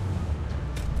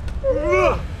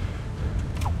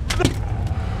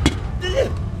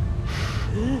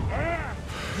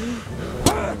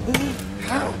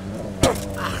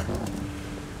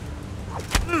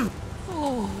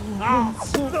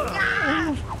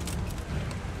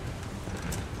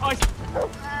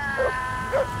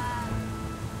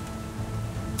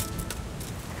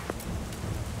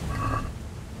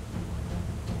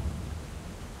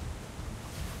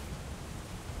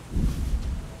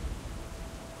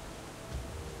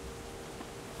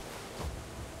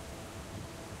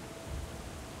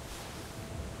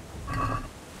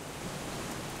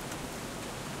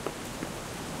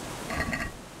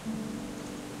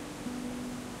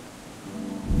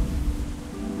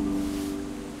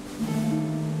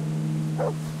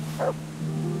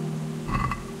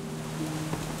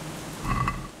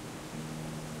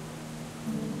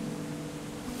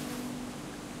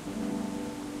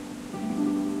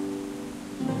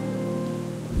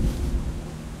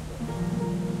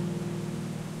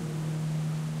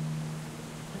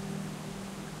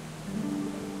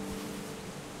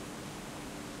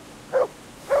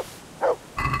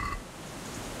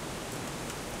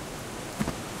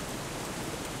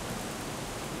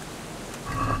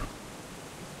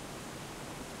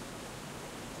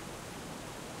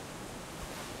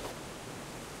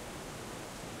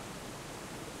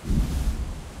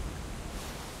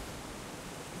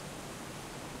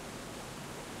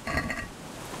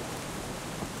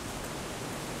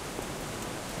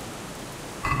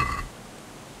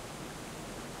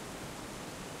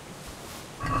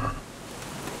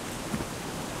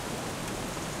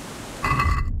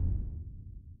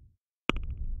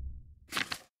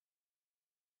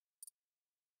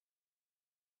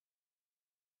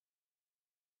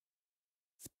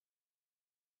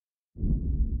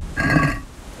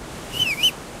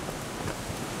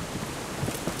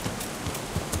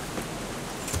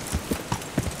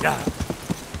 Yeah.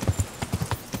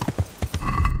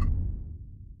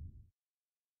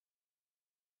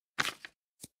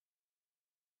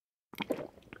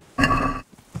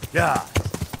 Yeah.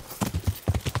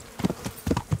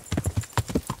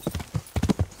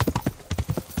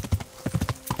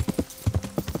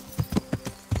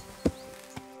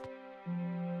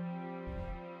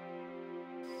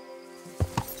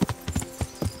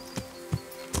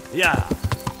 Yeah.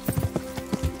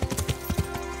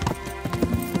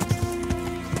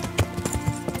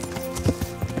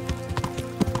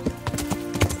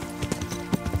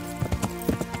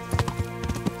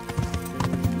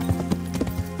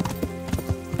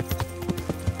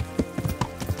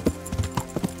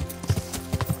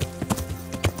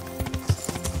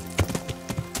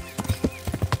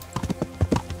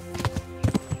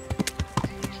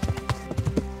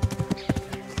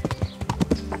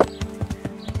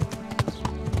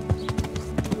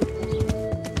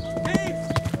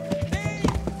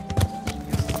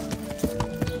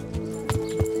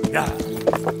 Yeah.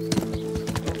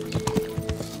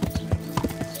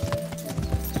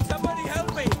 Somebody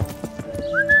help me!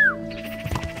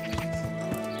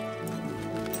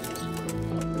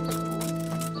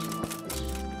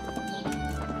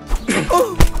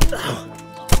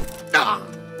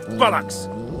 Bollocks!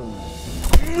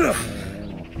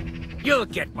 You'll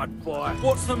get one, boy.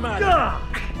 What's the matter?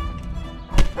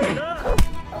 Enough!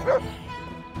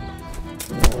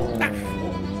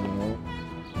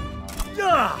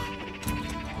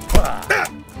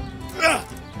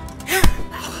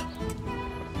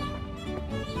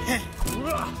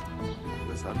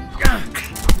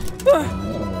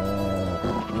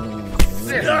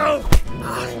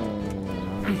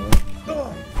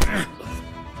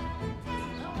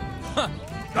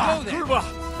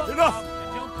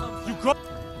 You got...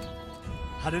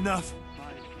 Had enough?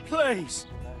 Please,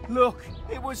 look,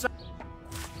 it was...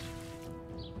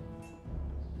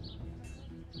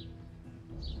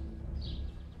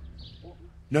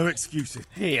 No excuses.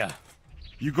 Here.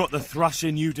 You got the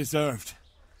thrashing you deserved.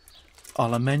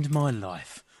 I'll amend my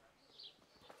life.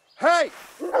 Hey!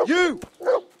 You!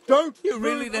 Don't You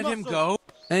really let him go?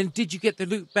 And did you get the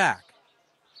loot back?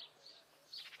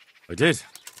 I did.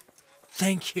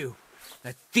 Thank you,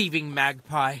 that thieving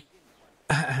magpie.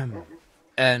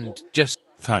 And just...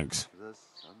 Thanks.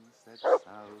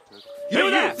 You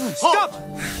there! Stop!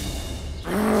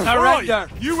 Surrender!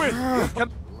 You win!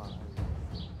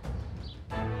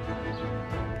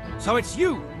 So it's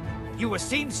you! You were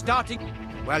seen starting...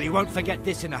 Well, you won't forget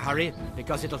this in a hurry,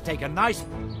 because it'll take a nice...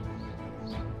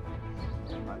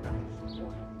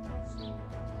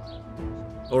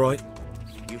 All right.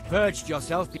 You purged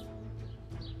yourself...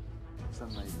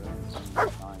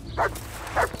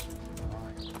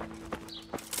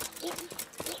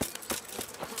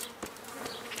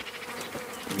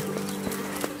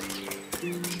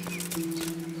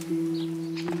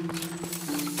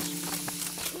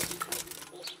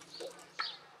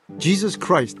 Jesus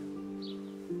Christ.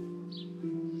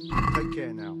 Take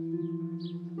care now.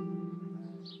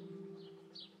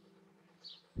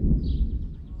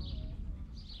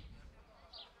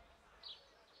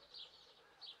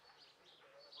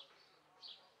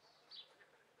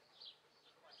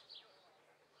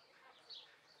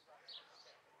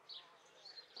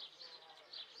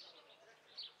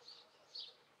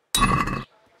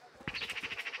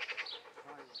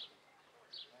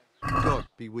 God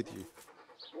be with you.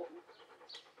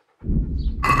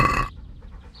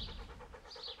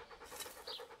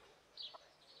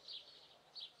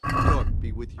 God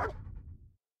be with you.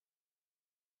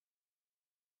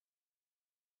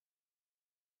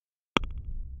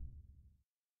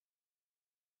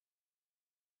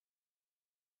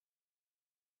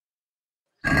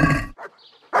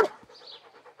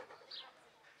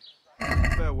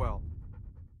 Farewell.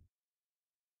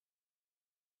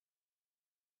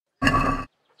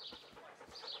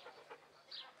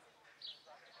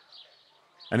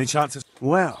 Any chances?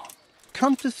 Well,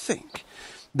 come to think,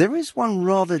 there is one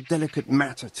rather delicate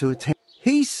matter to attend.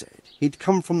 He said he'd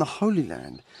come from the Holy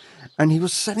Land, and he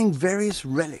was selling various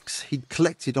relics he'd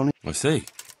collected on it. I see.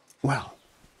 Well,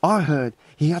 I heard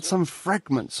he had some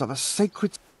fragments of a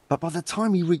sacred... But by the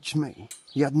time he reached me,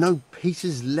 he had no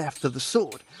pieces left of the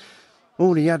sword.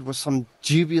 All he had was some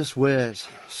dubious wares,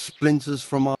 splinters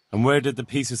from our... And where did the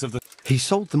pieces of the... He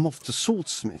sold them off to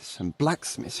swordsmiths and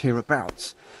blacksmiths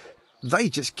hereabouts. They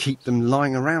just keep them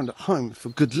lying around at home for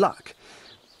good luck.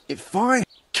 If I...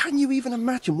 Can you even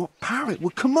imagine what power it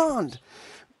would command?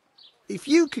 If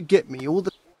you could get me all the...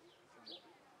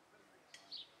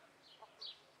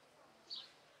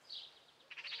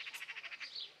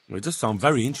 Well, it does sound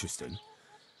very interesting.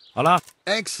 I'll ask...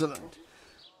 Excellent.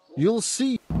 You'll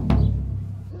see.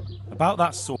 About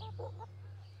that sword.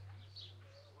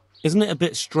 Isn't it a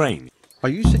bit strange? Are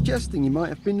you suggesting you might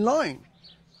have been lying?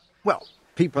 Well,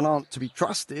 people aren't to be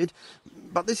trusted,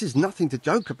 but this is nothing to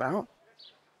joke about.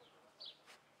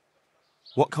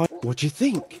 What kind... What do you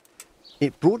think?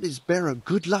 It brought its bearer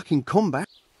good luck in combat.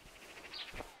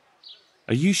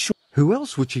 Are you sure? Who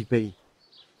else would she be?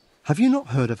 Have you not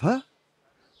heard of her?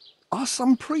 Our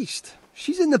some priest.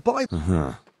 She's in the Bible.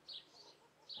 Uh-huh.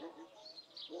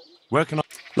 Where can I...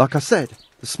 Like I said,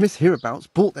 the smith hereabouts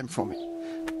bought them from me.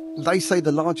 They say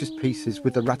the largest piece is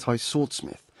with the Ratai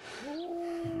swordsmith.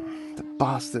 The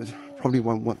bastard probably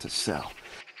won't want to sell.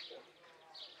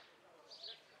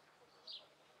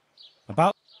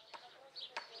 About...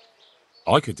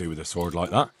 I could do with a sword like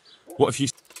that. What if you...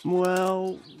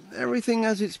 Well, everything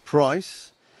has its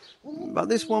price. But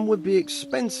this one would be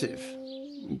expensive.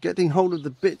 Getting hold of the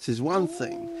bits is one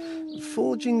thing.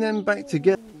 Forging them back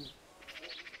together...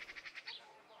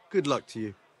 Good luck to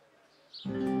you.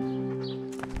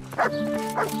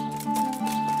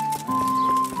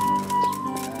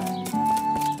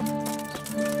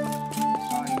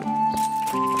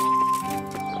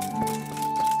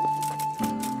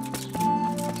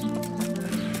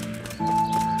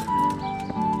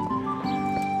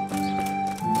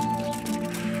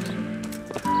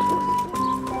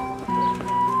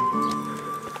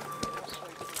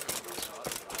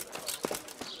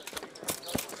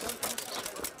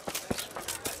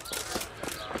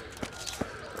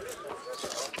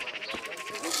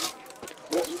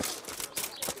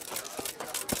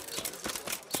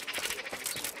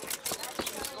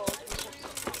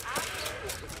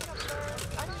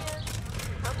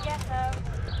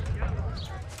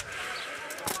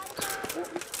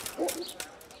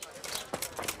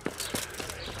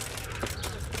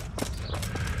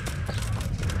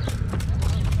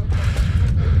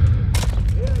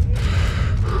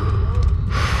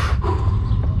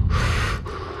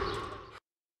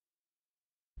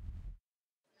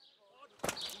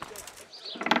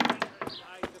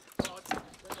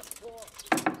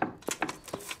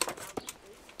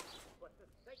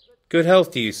 Good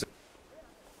health to you, sir.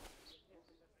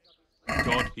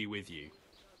 God be with you.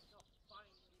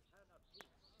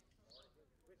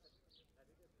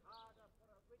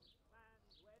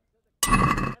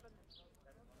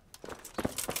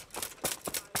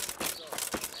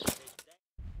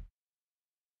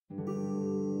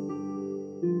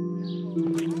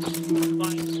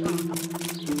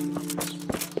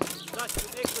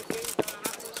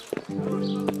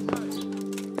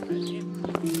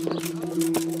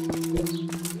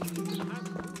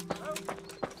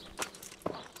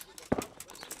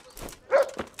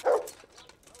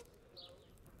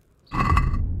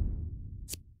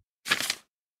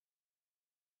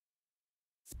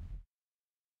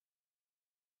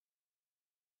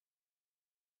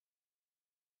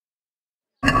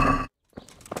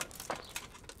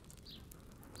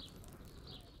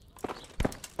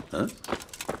 Huh?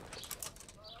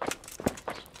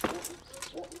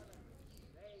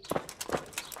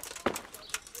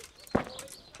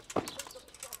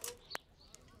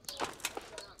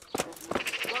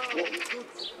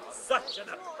 Such an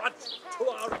affront to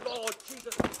our Lord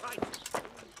Jesus Christ.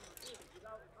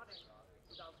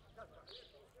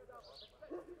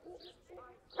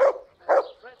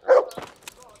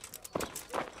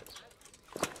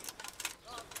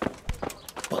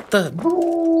 What the?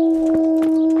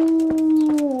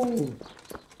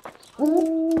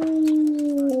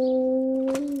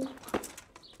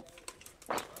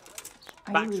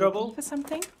 Are you looking for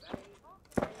something?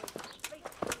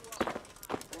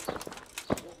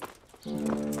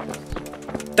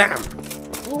 Damn.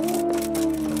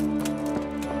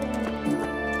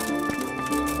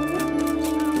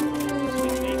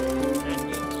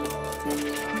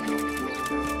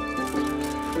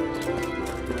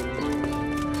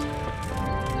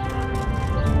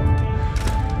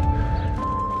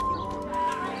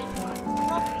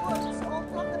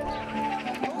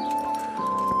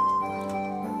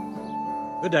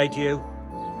 Good day to you.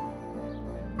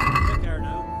 Take care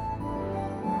now.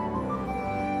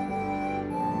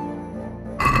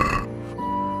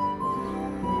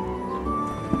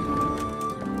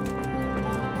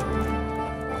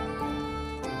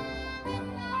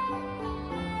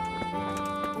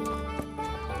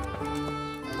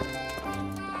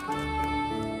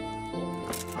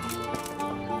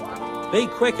 Be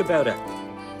quick about it.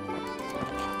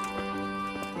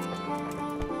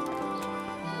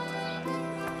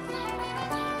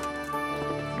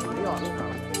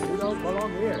 You don't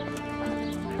belong here.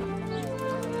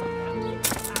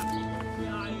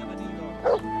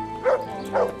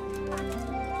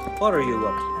 What are you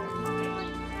up to?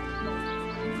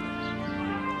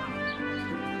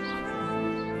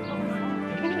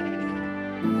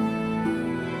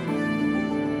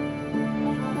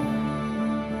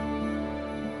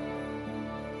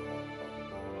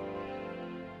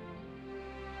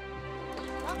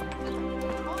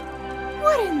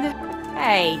 What in the...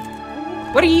 Hey,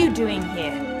 what are you doing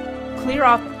here? Clear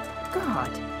off... God.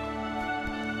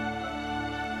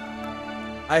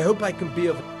 I hope I can be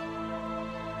of...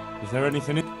 Is there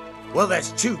anything in... Well,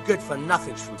 there's two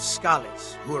good-for-nothings from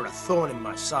Scarlets who are a thorn in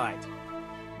my side.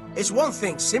 It's one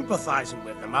thing sympathizing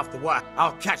with them after what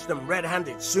I'll catch them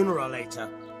red-handed sooner or later.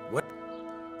 What?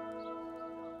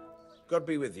 God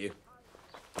be with you.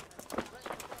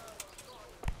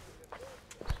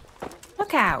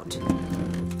 Look out.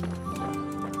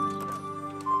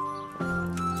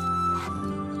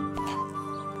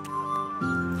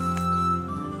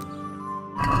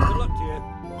 Good luck to you.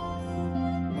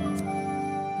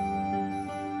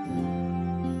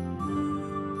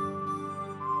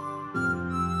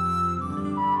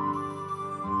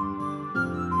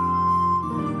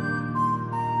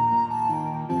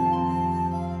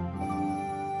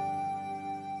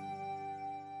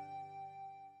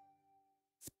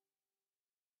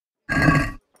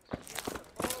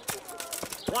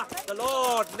 What the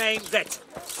Lord names it?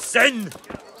 Sin!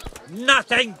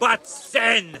 Nothing but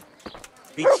sin!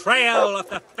 Betrayal of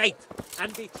the faith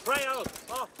and betrayal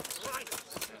of Christ.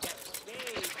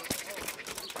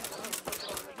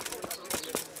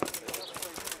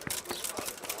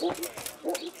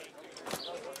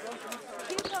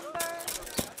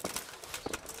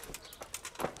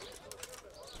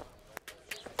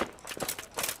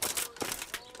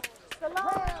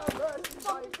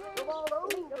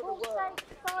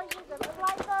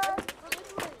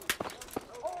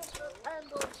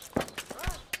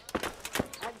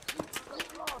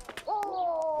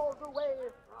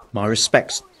 My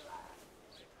respects.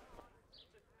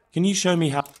 Can you show me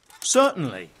how...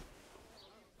 Certainly.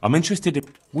 I'm interested in...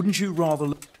 Wouldn't you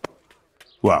rather...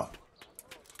 Well...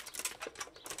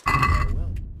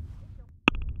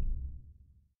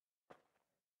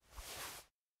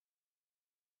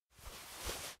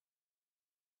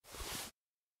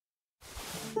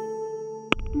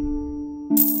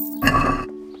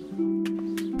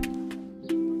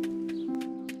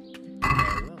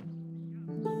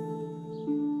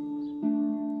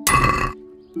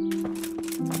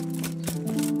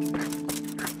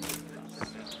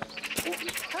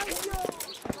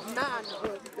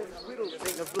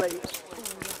 blade.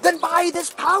 Then buy this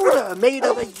powder made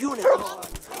of a unicorn.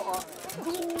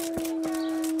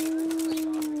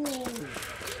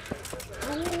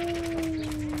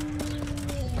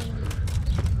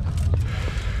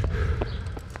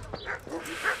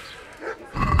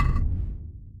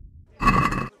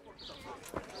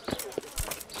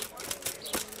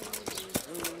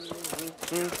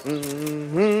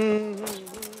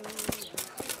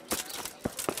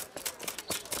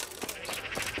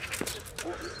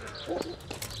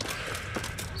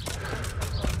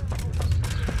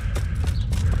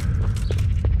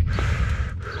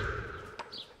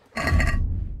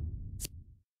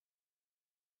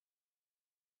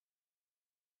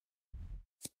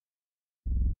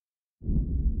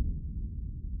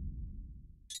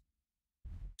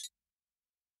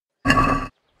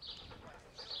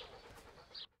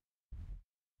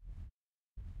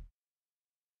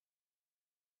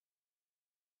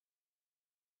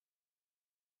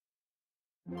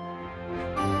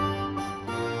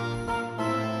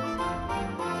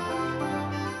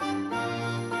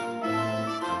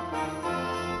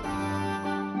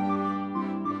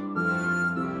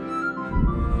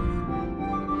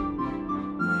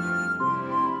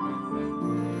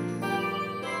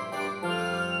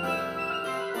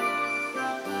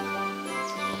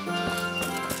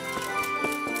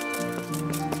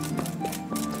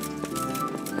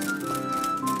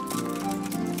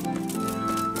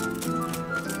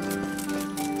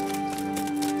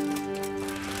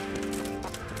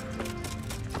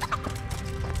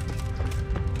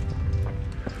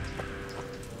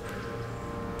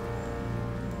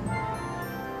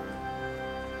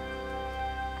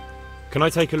 Can I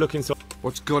take a look inside?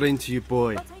 What's got into you,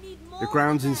 boy? The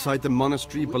grounds inside the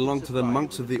monastery belong to the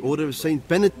monks of the Order of St.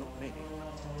 Benedict.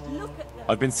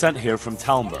 I've been sent here from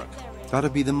Talmberg.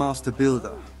 That'd be the master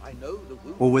builder.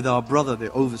 Or with our brother,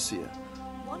 the overseer.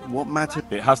 What matter?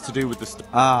 It has to do with the...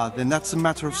 Ah, then that's a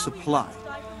matter of supply.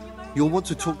 You'll want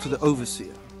to talk to the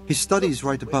overseer. His study is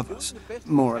right above us,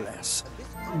 more or less.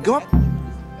 Go up.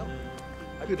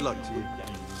 Good luck to you.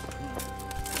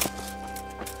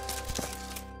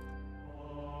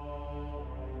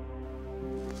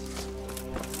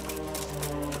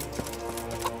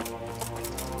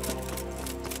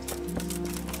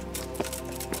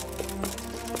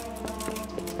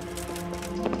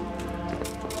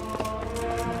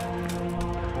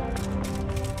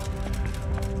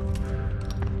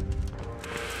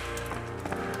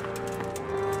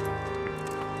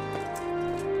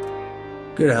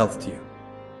 Good health to you.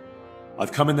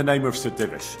 I've come in the name of Sir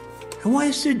Divish. And why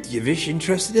is Sir Divish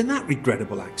interested in that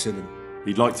regrettable accident?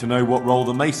 He'd like to know what role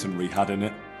the masonry had in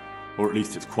it, or at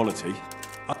least its quality.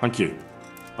 Thank you.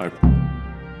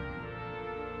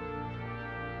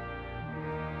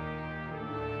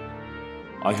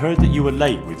 I heard that you were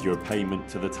late with your payment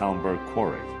to the Talmberg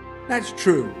quarry. That's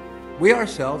true. We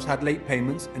ourselves had late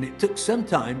payments, and it took some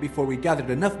time before we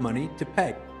gathered enough money to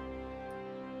pay.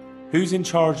 Who's in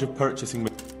charge of purchasing?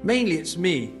 Mainly it's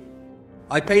me.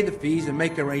 I pay the fees and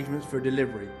make arrangements for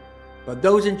delivery, but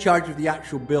those in charge of the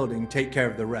actual building take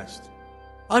care of the rest.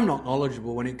 I'm not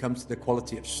knowledgeable when it comes to the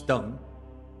quality of stone.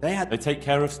 They take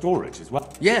care of storage as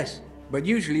well? Yes, but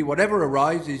usually whatever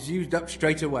arrives is used up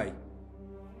straight away.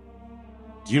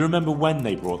 Do you remember when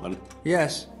they brought them?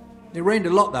 Yes. It rained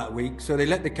a lot that week, so they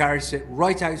let the carriage sit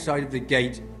right outside of the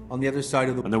gate on the other side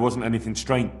of the... And there wasn't anything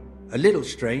strange? A little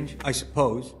strange, I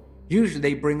suppose. Usually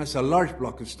they bring us a large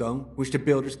block of stone, which the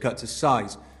builders cut to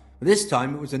size. But this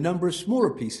time it was a number of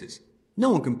smaller pieces. No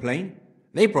one complained.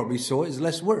 They probably saw it as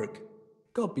less work.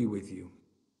 God be with you.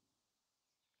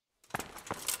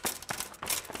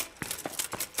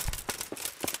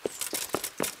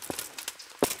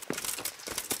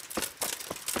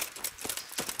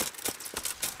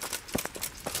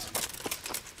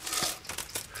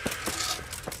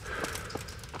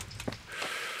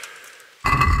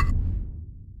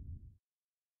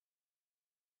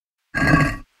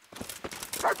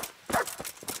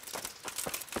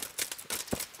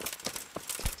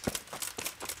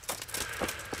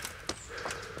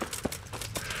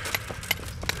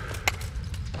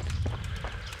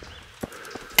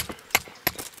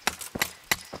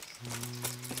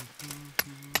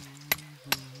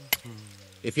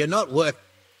 If you're not working...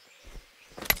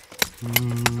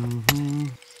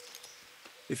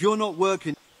 If you're not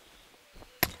working...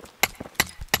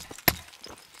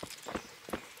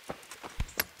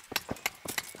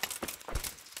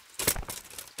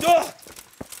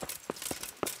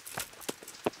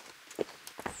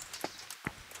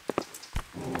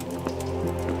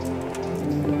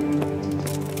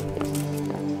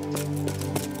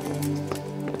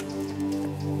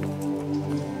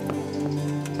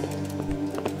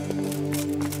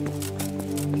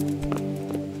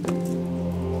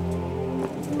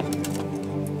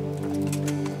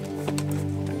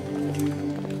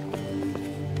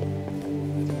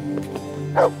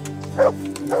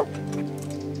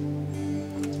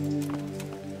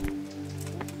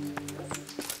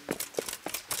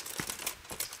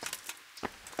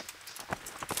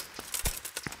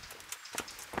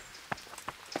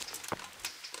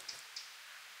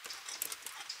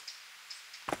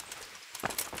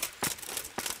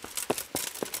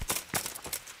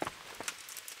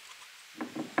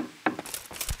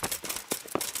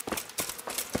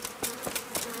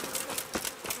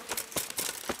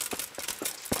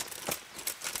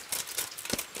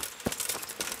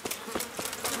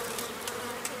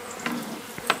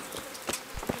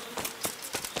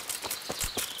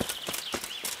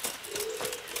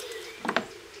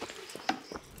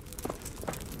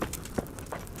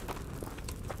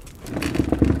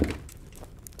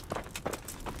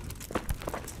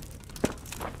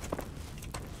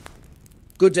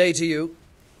 Good day to you.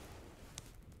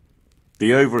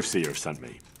 The Overseer sent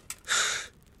me.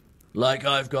 Like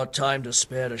I've got time to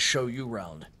spare to show you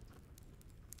round.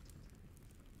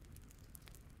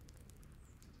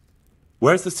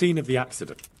 Where's the scene of the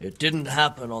accident? It didn't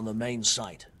happen on the main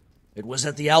site. It was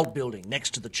at the outbuilding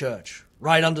next to the church,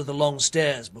 right under the long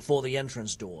stairs before the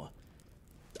entrance door.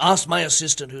 Ask my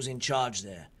assistant who's in charge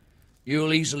there.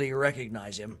 You'll easily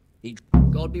recognize him.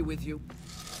 God be with you.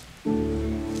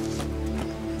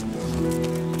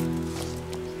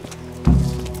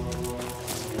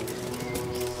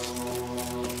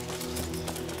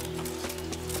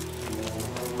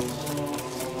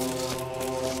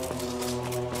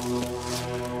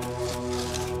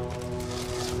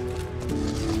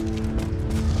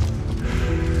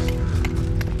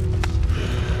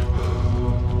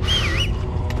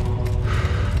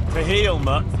 To heal,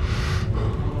 Mutt.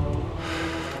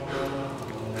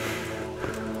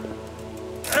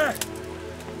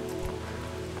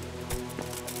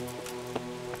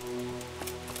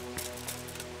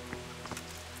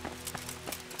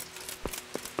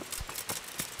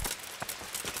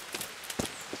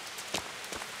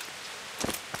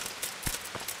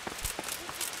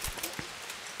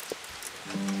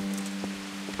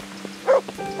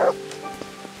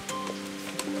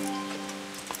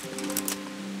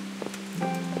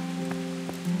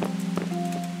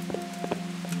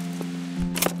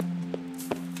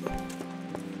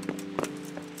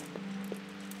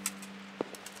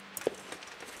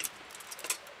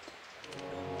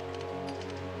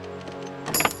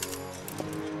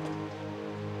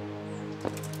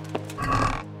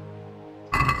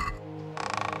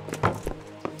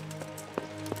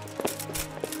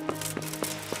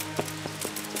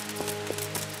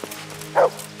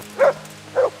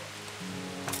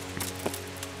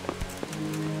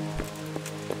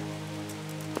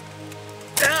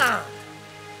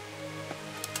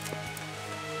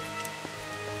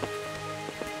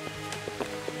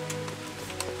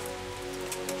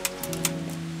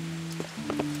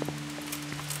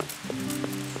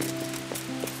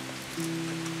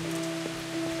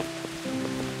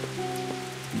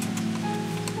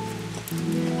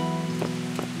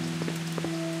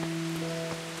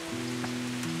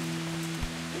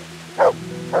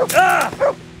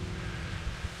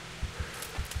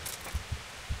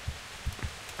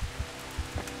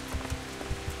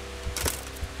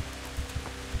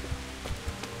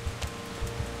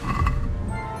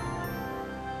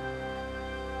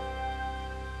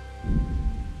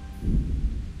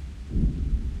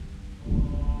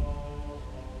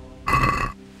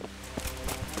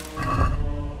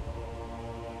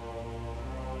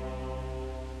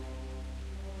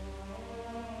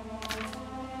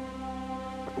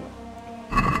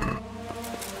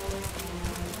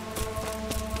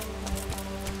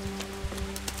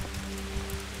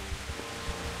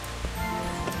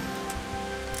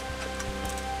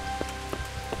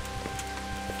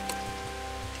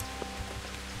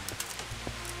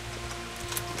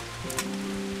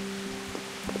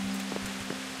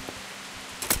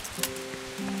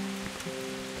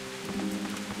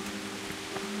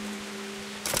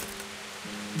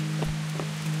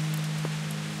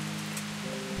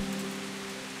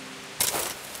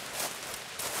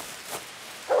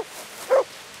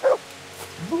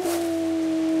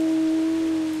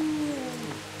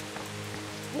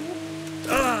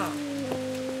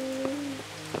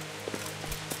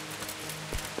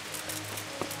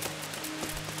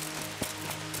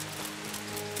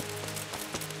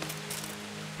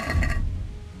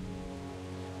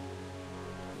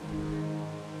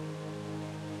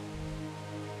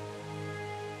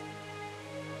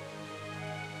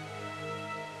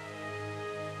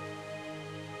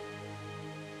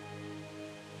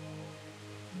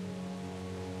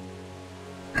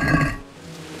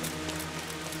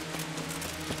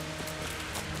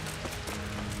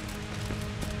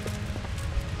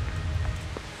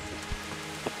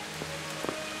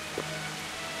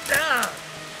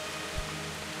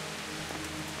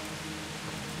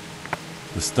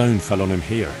 stone fell on him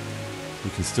here.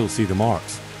 You can still see the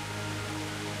marks.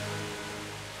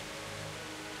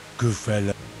 Good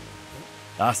fella.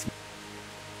 That's...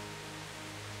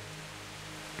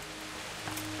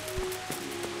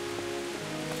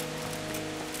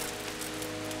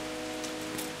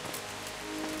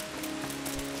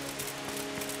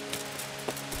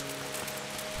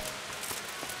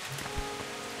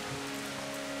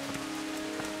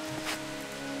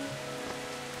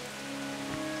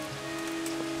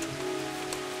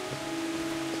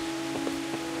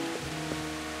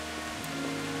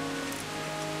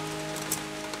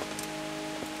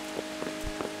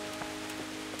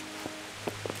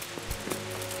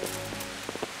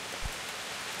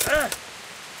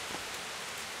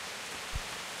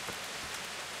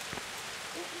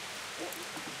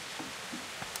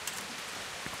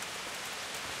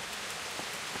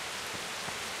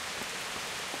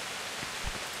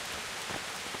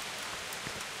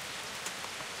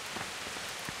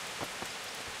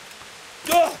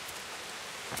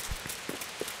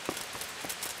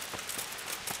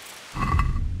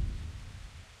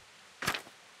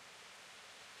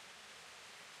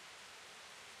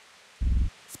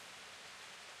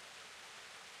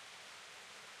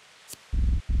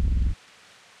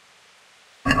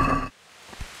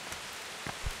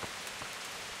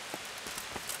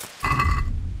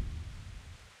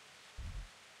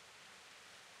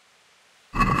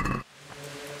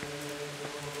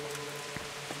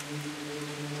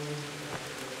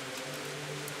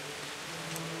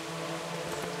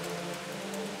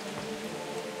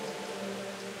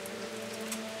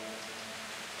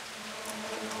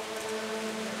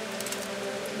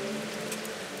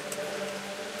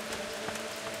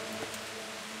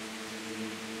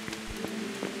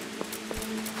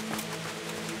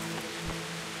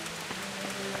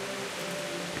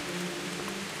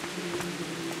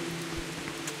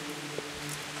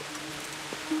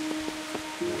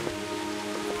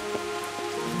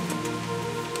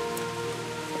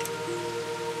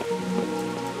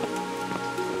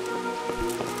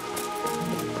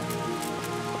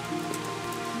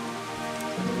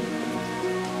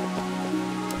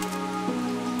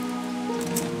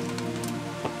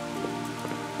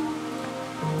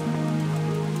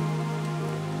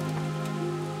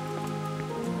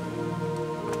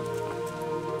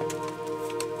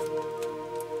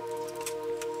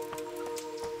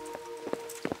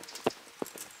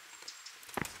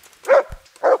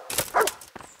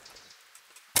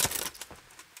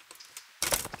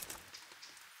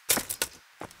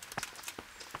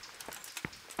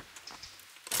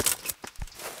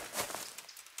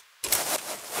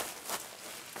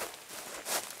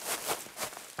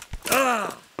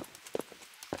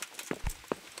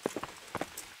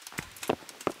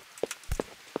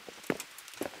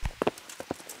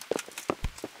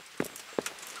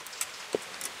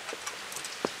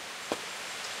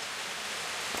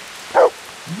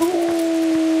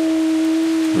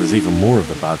 There's even more of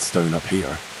the bad stone up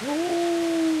here.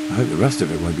 I hope the rest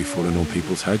of it won't be falling on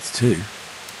people's heads too.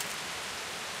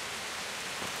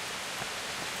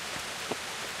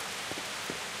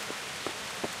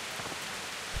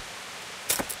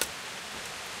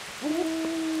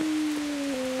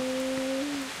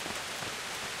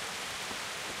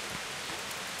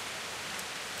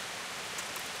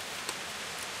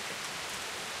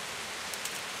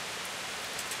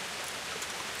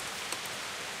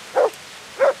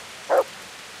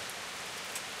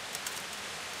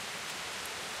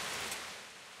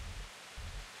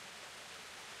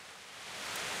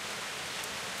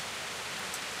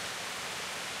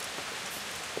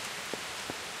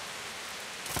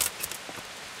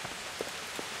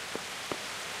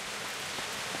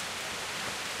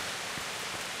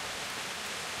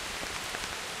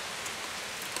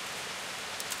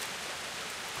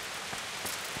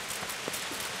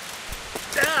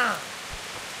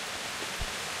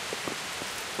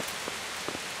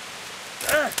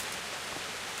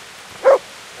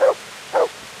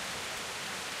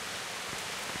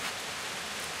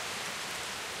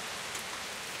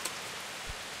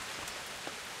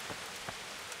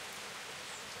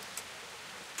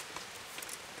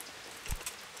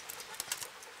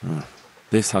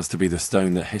 This has to be the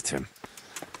stone that hit him.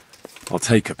 I'll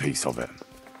take a piece of it.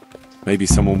 Maybe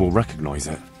someone will recognize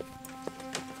it.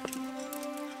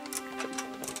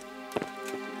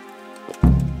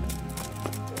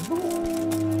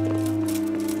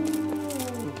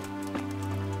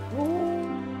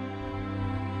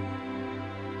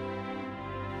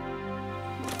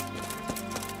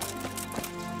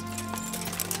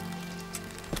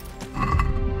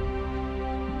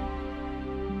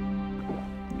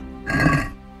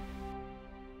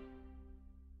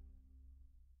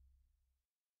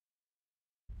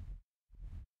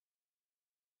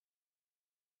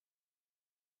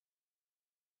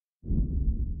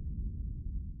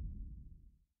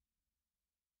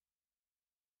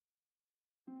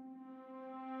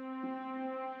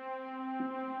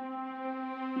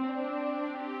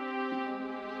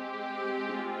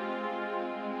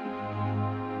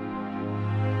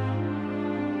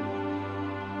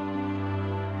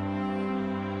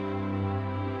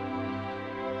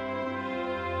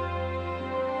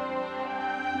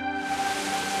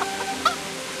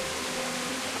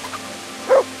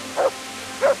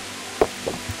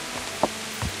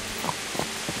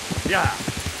 Yeah.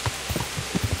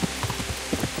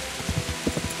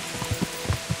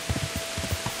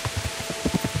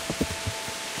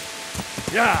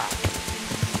 Yeah.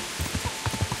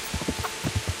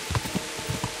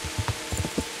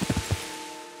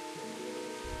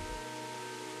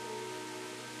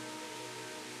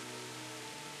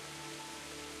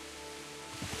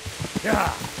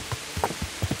 Yeah.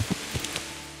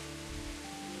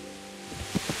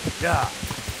 Yeah.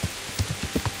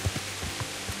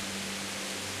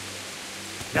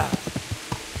 Yeah.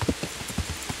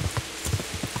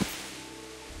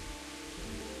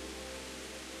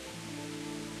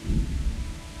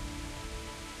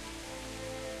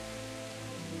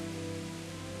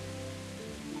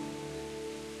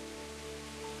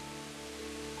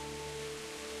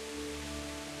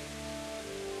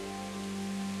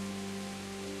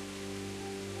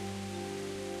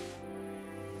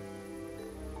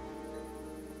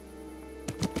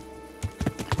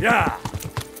 Yeah.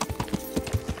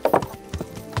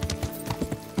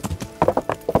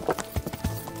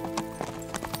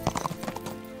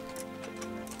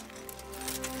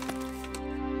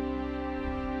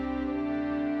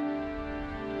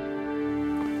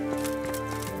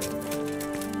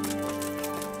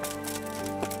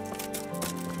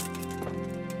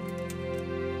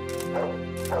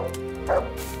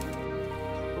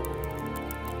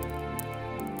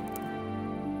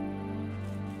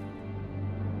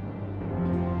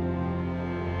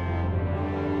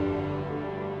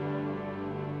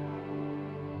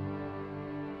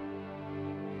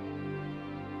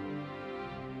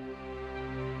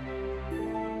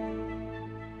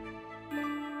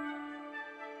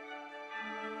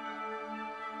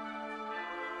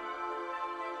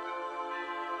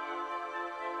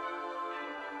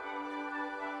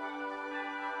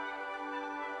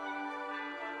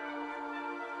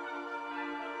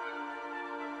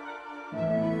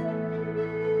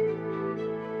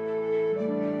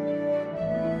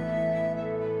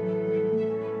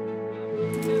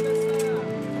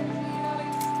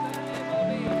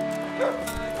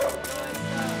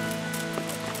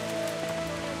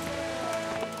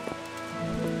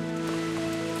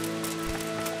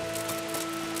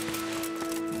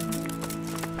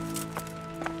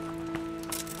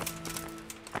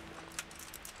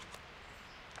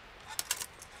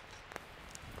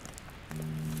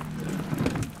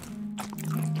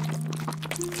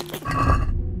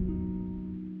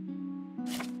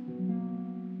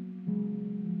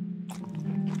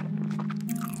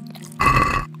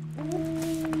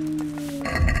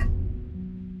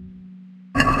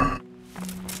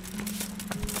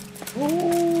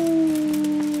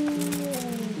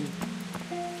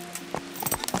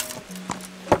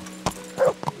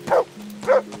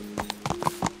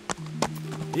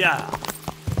 Yeah.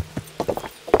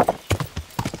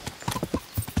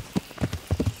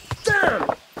 Damn!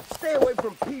 Stay away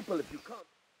from people if you can't.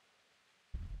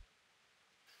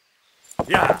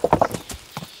 Yeah.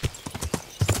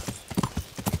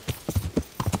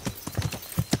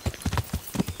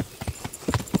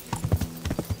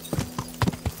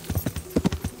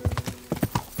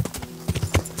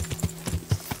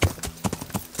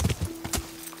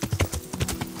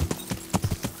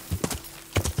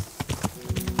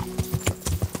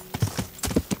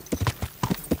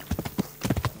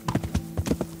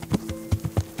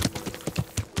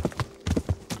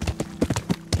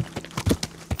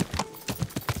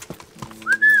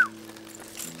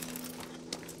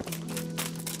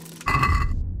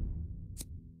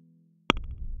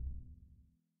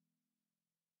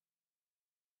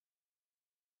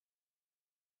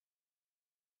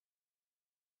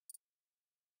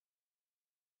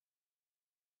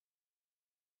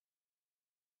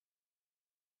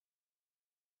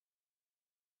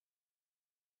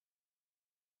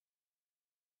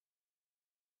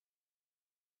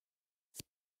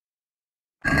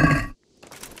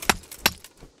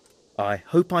 I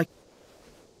hope I...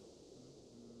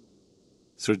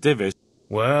 Sir Divish,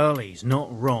 Well, he's not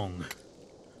wrong.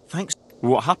 Thanks.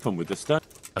 what happened with the stone?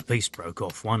 A piece broke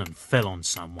off one and fell on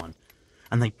someone,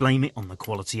 and they blame it on the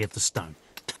quality of the stone.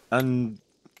 And...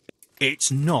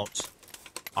 It's not.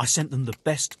 I sent them the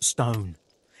best stone.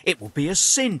 It will be a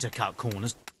sin to cut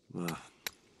corners.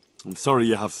 I'm sorry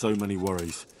you have so many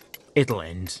worries. It'll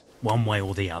end, one way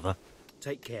or the other.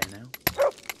 Take care now.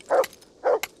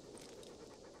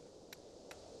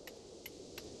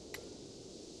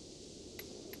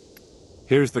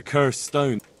 Here's the cursed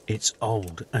stone. It's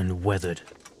old and weathered.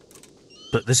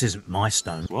 But this isn't my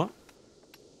stone. What?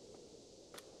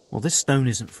 Well, this stone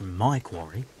isn't from my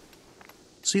quarry.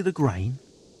 See the grain?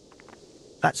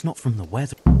 That's not from the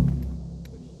weather.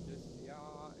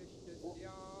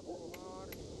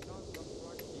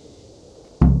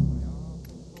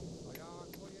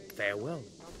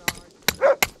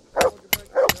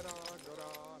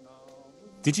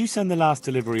 Did you send the last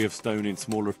delivery of stone in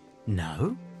smaller...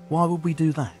 No. Why would we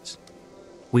do that?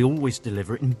 We always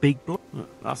deliver it in big blocks.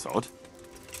 That's odd.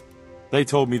 They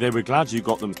told me they were glad you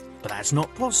got them. But that's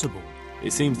not possible.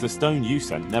 It seems the stone you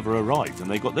sent never arrived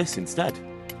and they got this instead.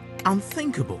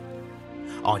 Unthinkable.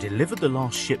 I delivered the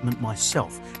last shipment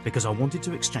myself because I wanted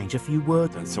to exchange a few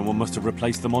words. Then someone must have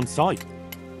replaced them on site.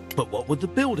 But what would the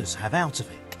builders have out of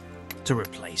it? To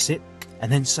replace it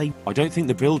and then say... I don't think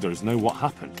the builders know what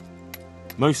happened.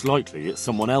 Most likely it's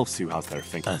someone else who has their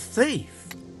finger. A thief?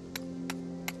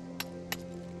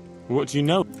 What do you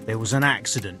know? There was an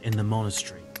accident in the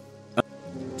monastery.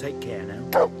 Take care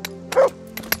now.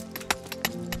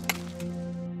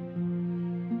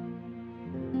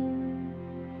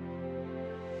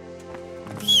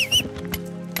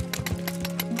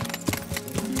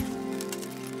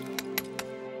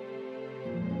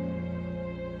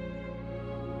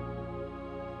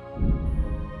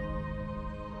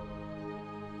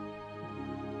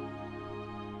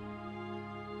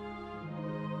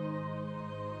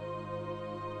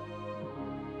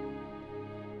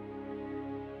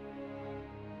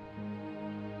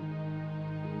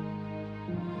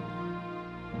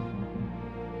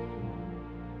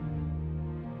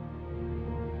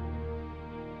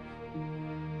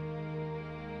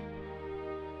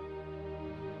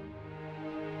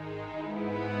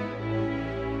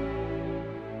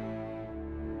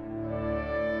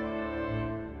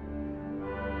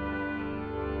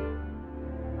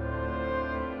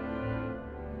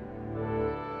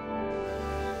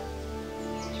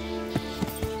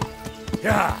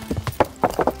 Yeah.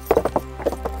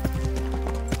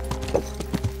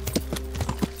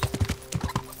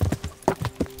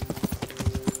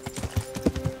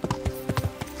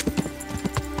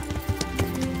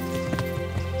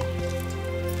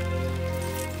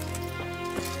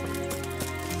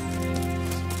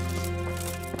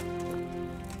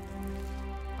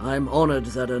 I'm honored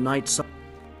that a knight...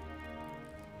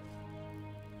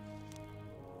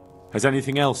 Has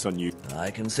anything else on you? I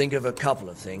can think of a couple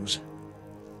of things.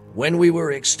 When we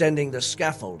were extending the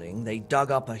scaffolding, they dug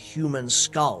up a human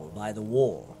skull by the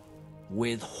wall.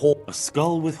 With horns. A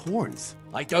skull with horns?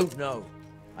 I don't know.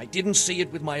 I didn't see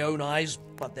it with my own eyes,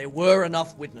 but there were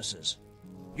enough witnesses.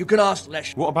 You can ask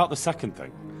Lesh. What about the second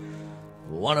thing?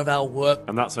 One of our work...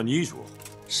 And that's unusual?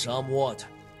 Somewhat.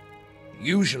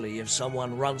 Usually, if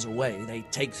someone runs away, they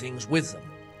take things with them.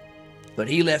 But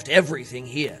he left everything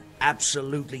here.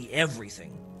 Absolutely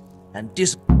everything. And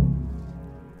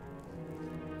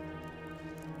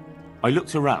I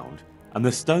looked around, and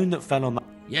the stone that fell on that...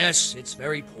 Yes, it's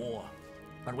very poor.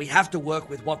 But we have to work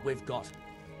with what we've got.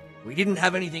 We didn't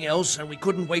have anything else, and we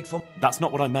couldn't wait for... That's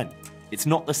not what I meant. It's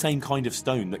not the same kind of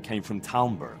stone that came from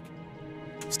Talmberg.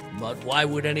 But why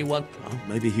would anyone... Well,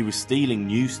 maybe he was stealing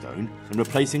new stone and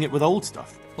replacing it with old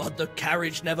stuff. But the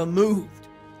carriage never moved.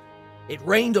 It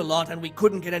rained a lot, and we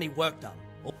couldn't get any work done.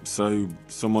 So,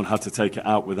 someone had to take it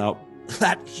out without...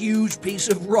 That huge piece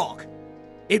of rock.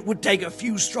 It would take a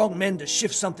few strong men to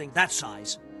shift something that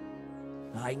size.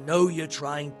 I know you're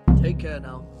trying. Take care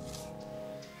now.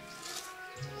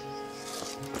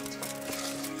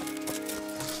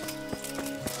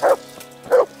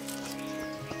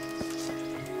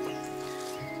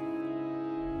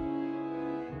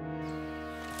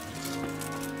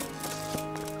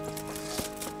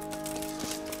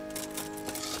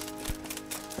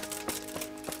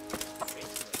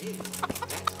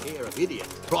 Idiot.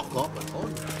 Rock up and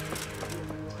on.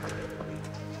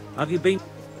 Have you been?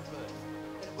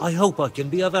 I hope I can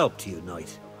be of help to you,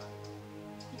 Knight.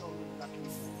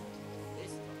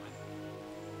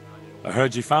 I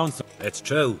heard you found some. It's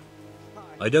true.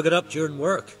 I dug it up during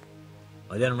work.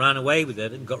 I then ran away with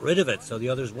it and got rid of it so the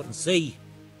others wouldn't see.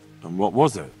 And what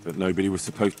was it that nobody was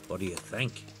supposed to... What do you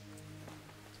think?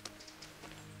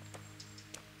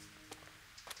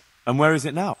 And where is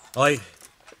it now?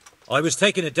 I was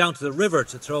taking it down to the river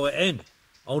to throw it in.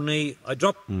 Only I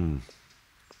dropped...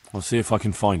 I'll see if I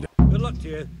can find it. Good luck to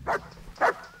you.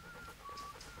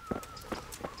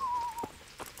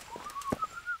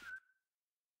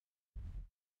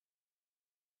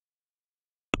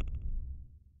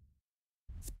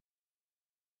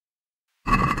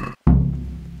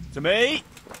 To me.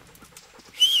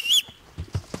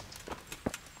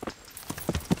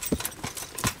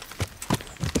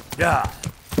 Yeah.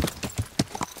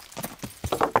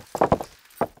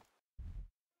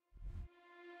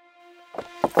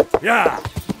 Yeah.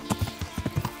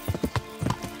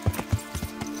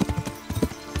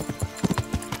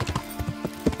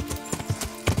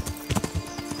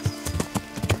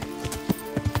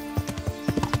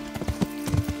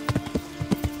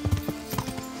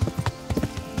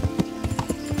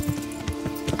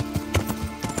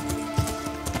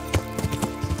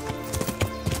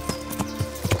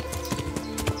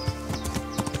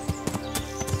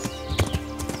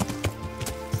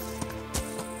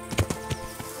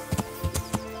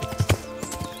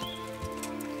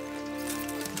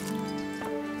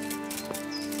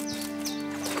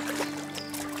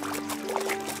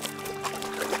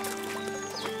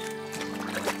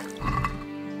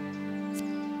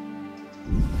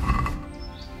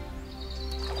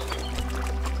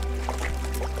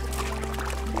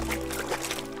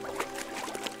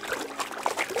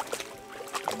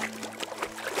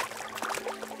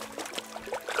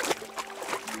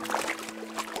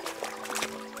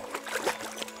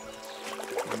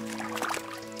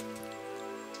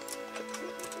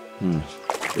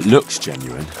 It looks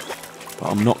genuine,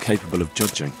 but I'm not capable of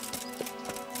judging.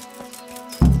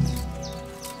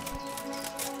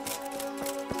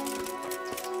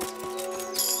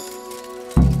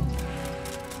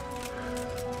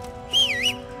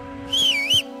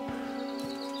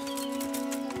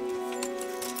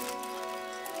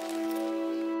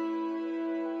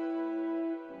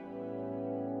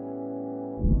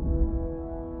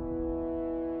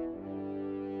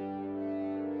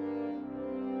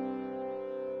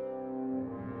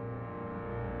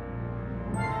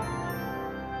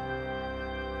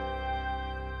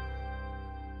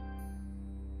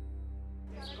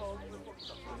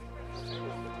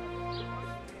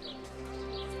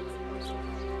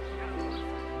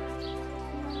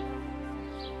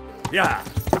 Yeah.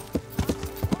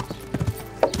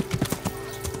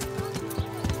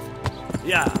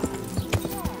 Yeah.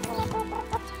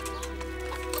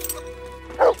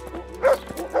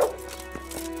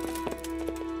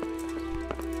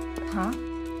 Huh?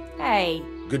 Hey.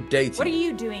 Good day to What are you.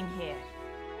 you doing here?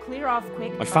 Clear off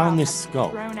quick. I found or this I'll have skull.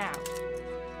 you Thrown out.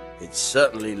 It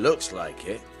certainly looks like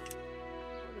it.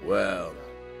 Well,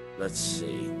 let's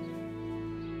see.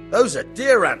 Those are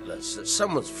deer antlers that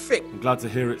someone's fixed. I'm glad to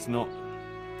hear it's not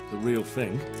the real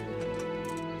thing.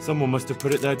 Someone must have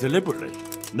put it there deliberately,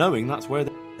 knowing that's where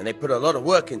they... And they put a lot of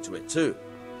work into it, too.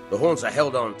 The horns are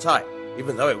held on tight,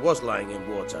 even though it was lying in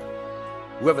water.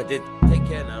 Whoever did, take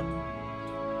care now.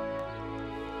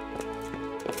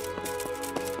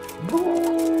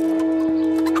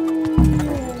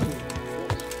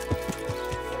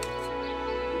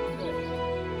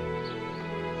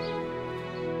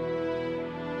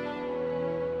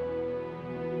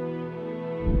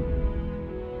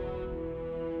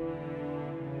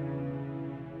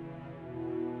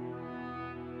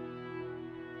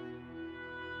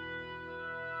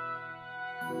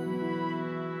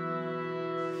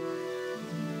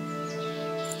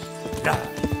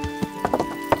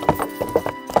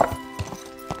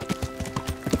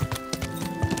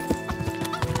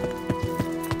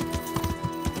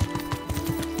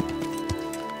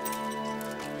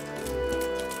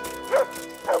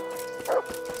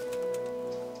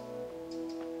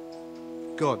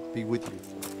 God be with you.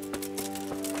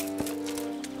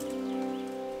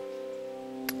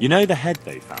 You know the head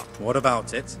they found? What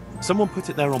about it? Someone put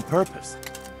it there on purpose.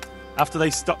 After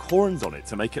they stuck horns on it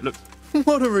to make it look...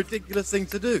 What a ridiculous thing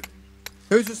to do.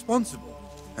 Who's responsible?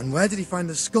 And where did he find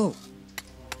the skull?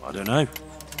 I don't know.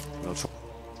 We'll try.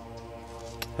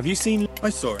 Have you seen... I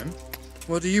saw him.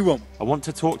 What do you want? I want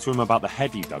to talk to him about the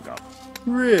head he dug up.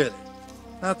 Really?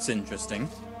 That's interesting.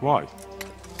 Why?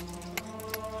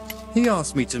 He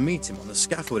asked me to meet him on the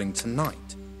scaffolding tonight,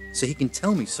 so he can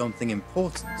tell me something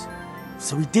important.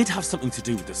 So he did have something to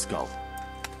do with the skull?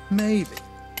 Maybe.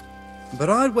 But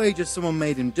I'd wager someone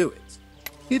made him do it.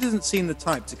 He doesn't seem the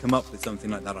type to come up with something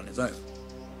like that on his own.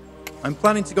 I'm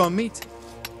planning to go and meet him.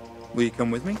 Will you come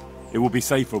with me? It will be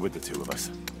safer with the two of us.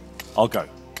 I'll go.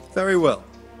 Very well.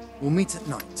 We'll meet at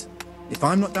night. If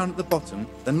I'm not down at the bottom,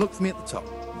 then look for me at the top.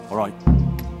 All right.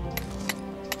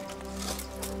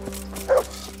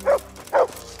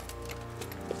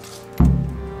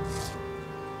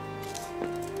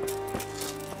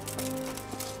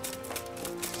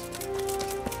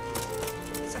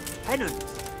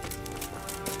 Pennant.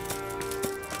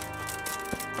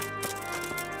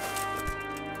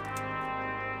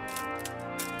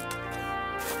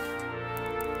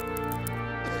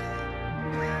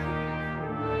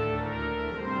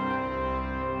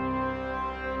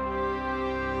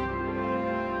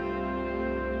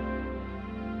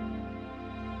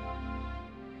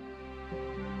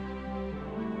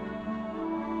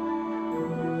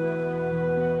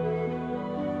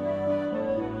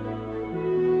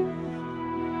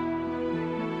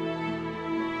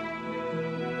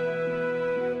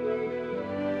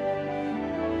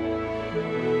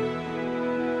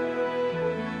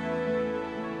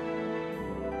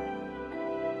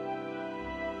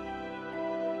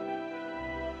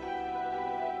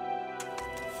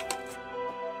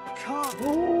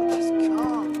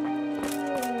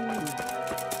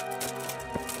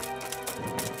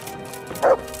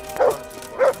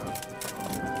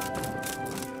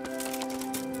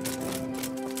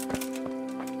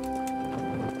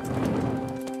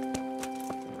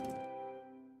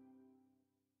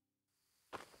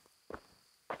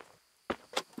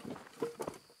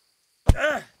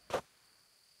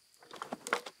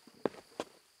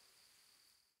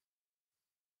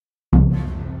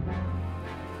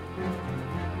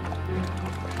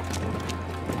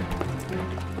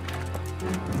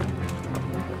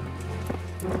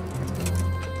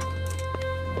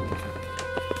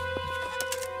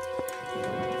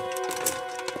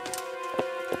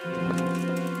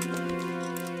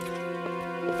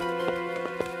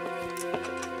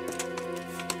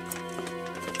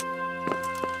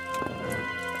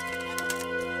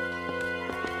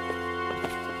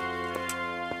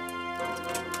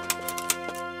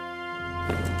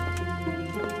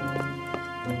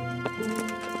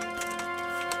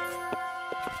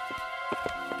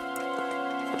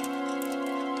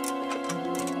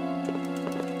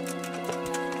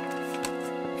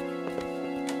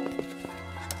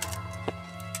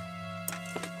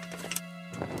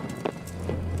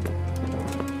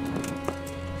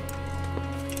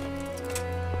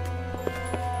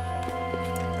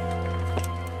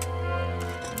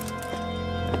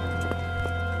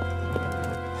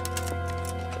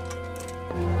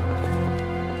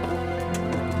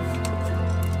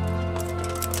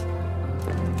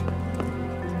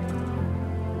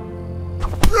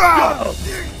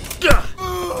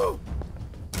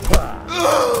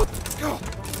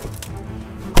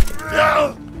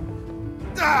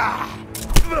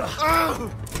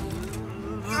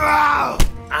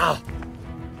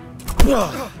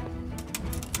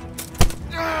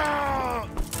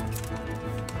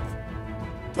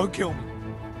 Don't kill me.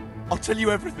 I'll tell you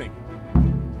everything.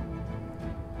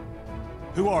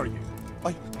 Who are you?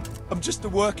 I'm just a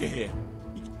worker here.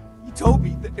 He told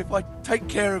me that if I take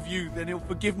care of you, then he'll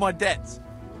forgive my debts.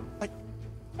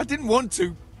 I didn't want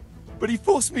to, but he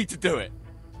forced me to do it.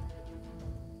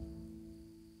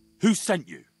 Who sent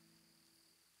you?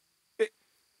 It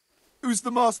was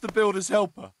the Master Builder's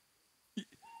helper.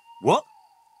 What?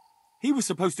 He was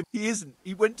supposed to... He isn't.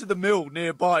 He went to the mill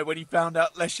nearby when he found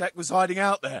out Leshek was hiding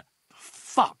out there.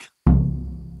 Fuck!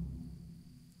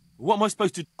 What am I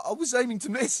supposed to... I was aiming to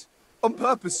miss. On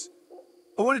purpose.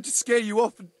 I wanted to scare you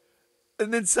off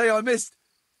and then say I missed.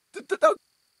 Don't...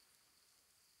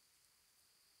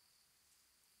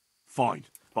 Fine,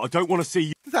 but I don't want to see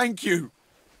you... Thank you!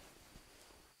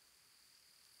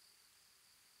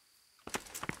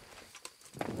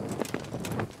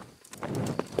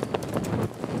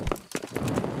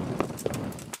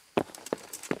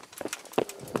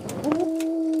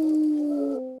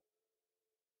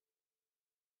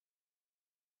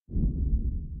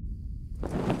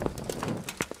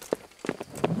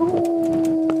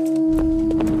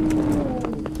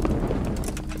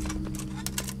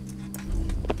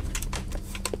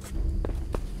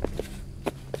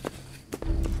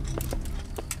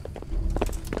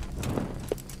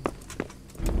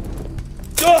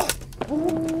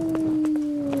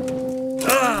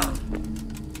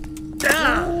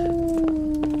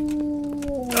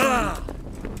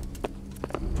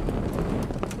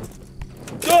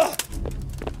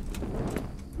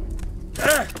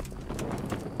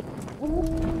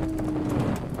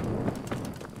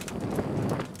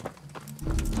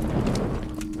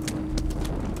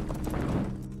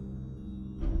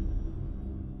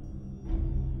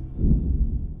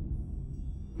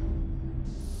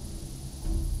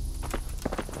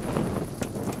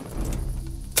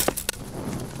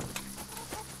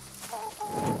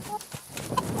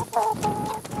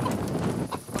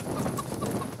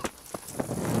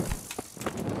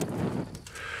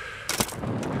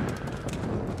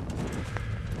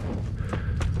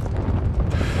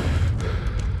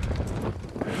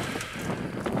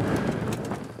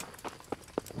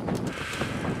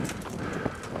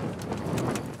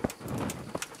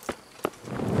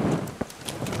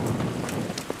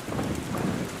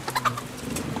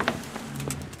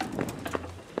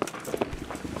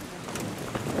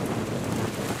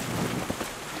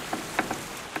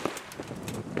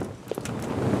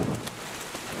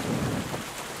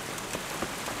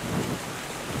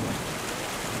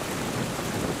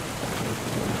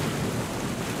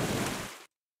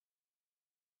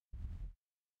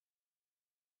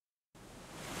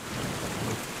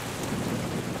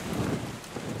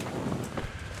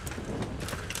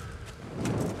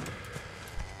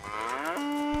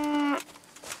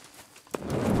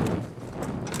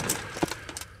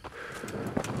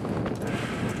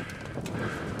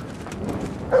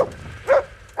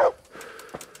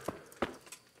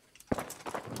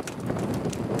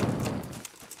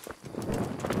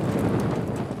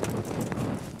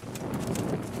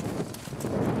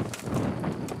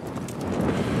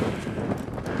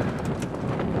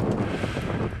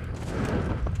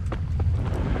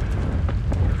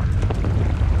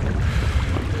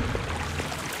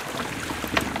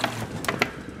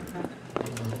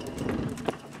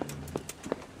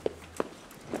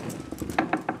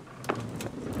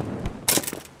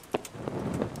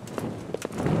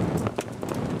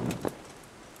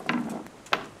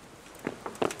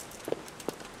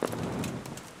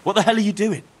 What the hell are you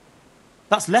doing?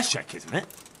 That's Leshek, isn't it?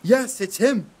 Yes, it's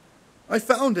him. I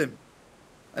found him.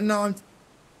 And now I'm...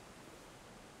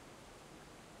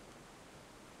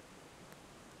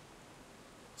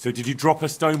 So did you drop a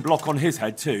stone block on his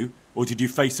head too? Or did you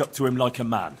face up to him like a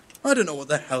man? I don't know what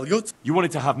the hell you're... You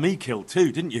wanted to have me killed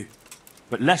too, didn't you?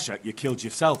 But Leshek, you killed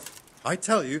yourself. I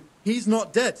tell you, he's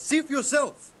not dead. See for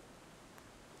yourself.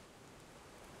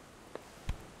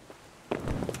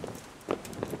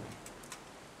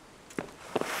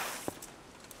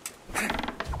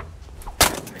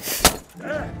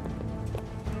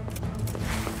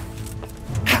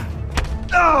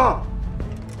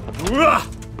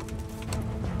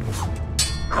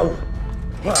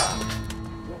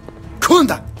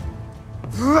 Kunda!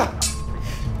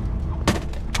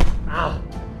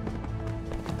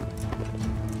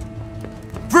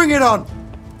 Bring it on!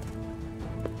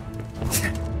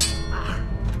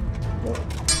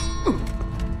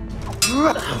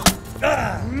 Oh,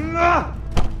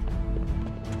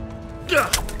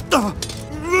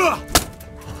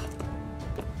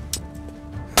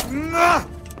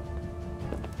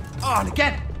 and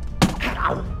again.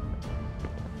 Ow.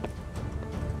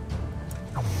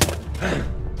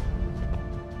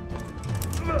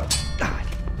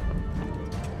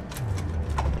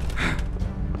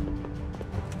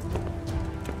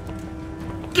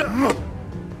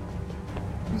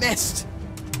 Missed.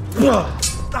 Oh,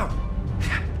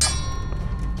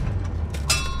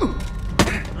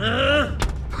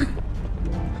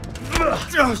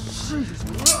 Jesus.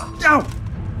 Ow.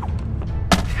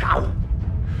 Ow.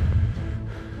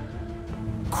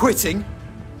 Quitting?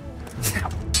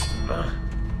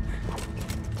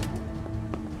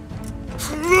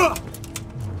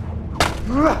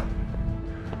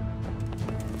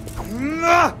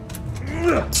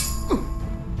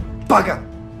 Bugger.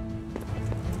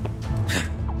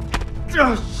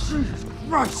 Oh, Jesus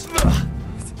Christ.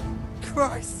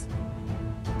 Christ.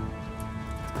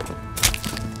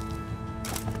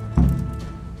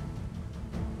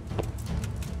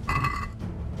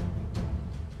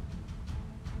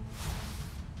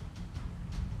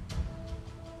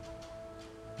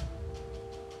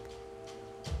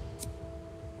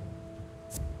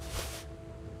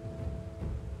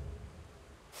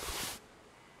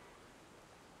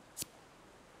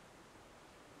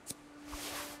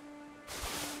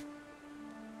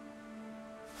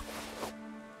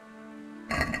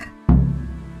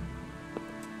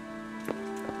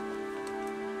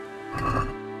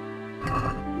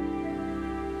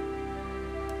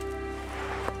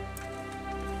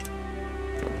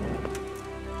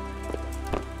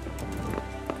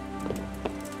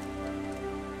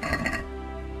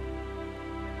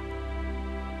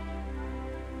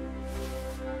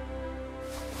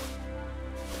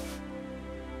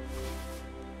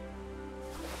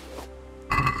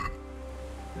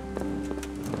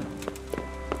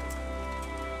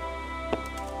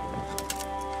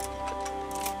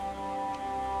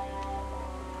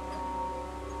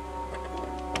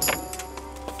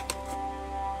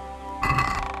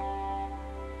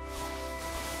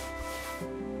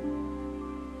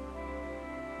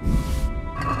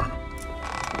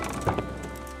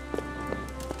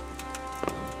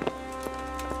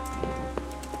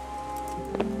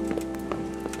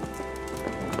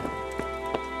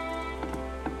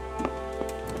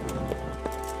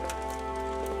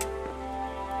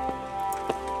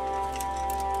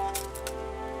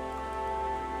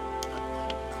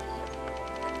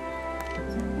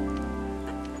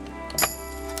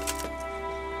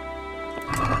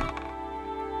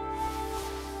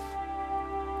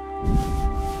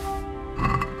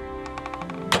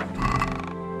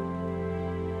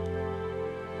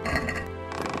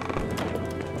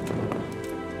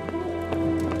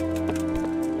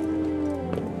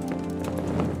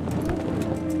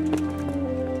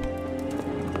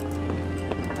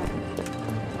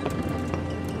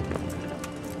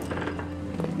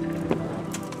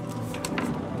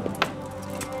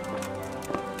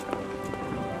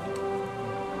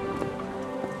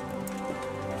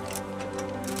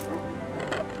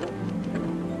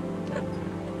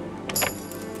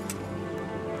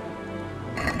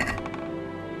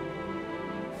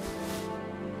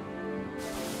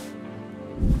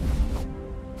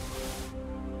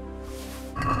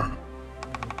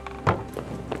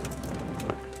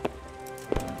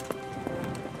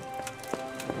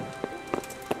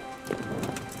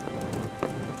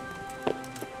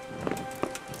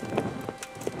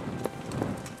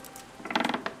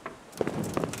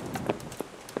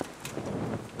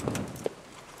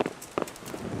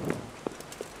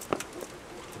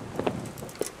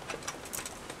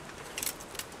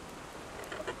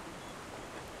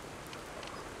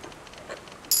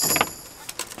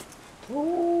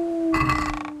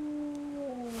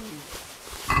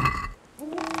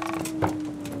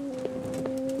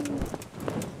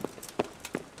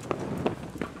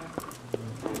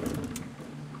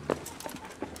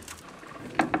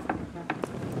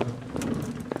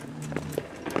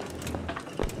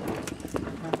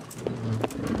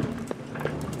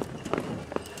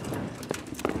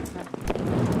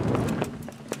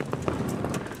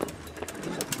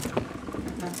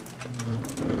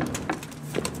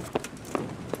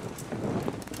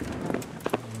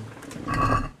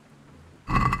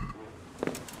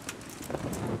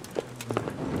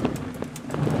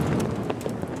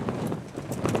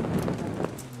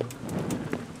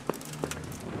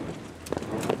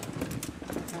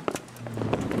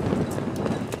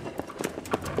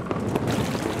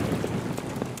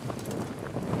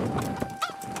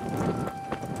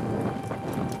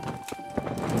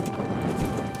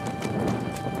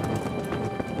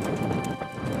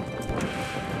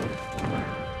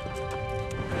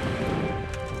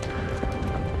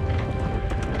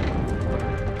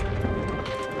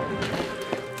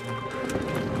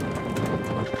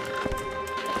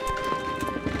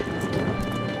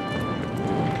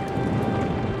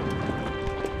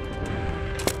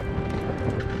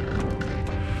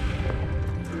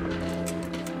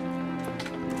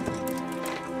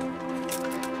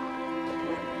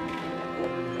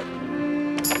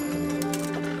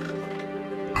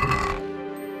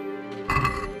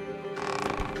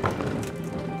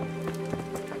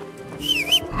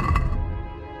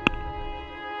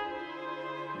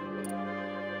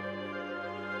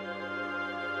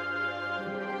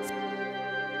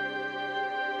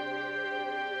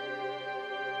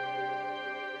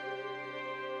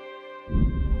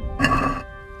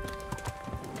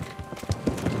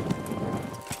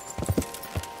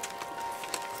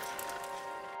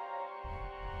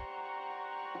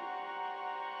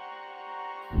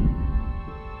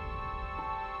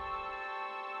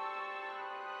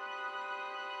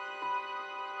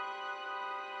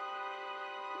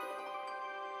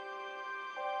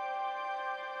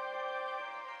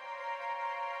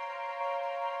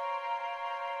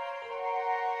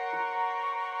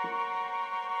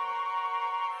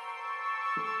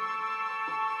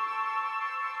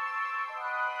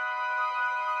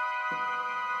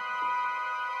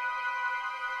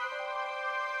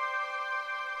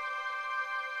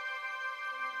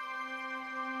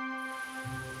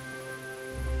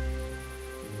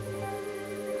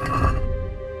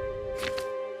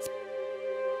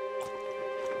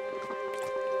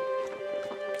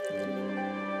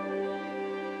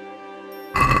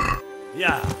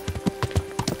 Yeah.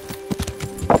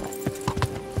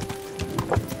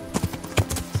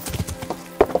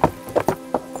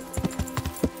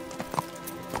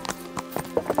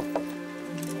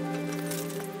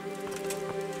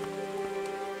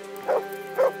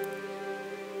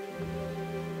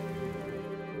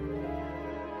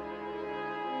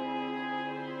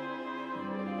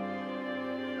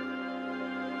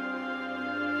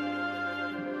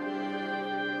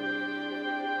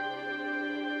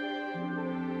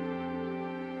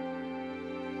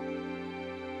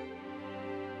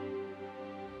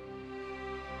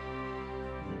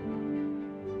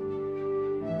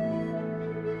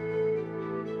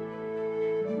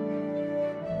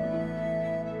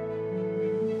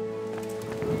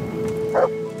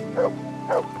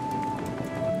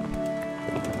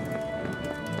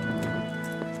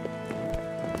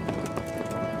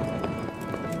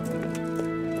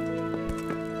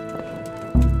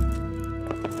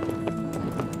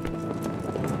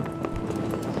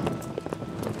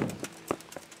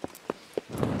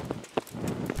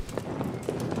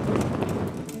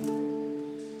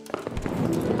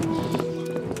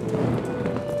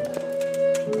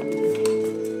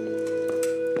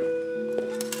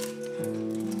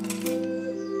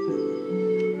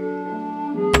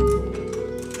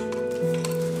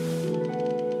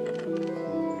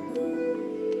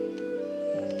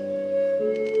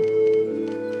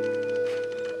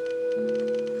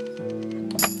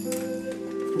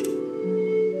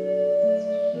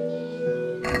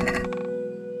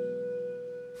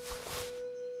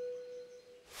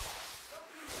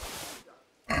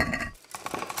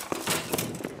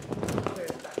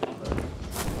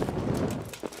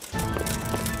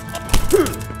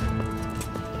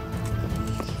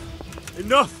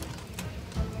 Enough!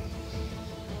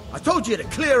 I told you to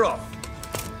clear off.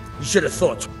 You should have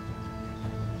thought.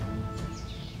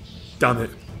 Damn it.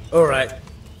 All right.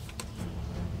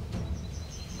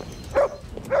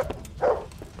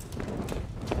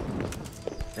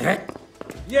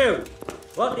 You!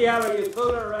 What the hell are you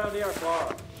fooling around here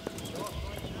for?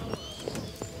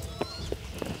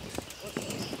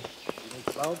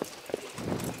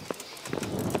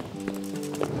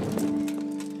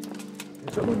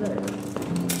 Is someone there?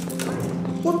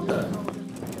 What the?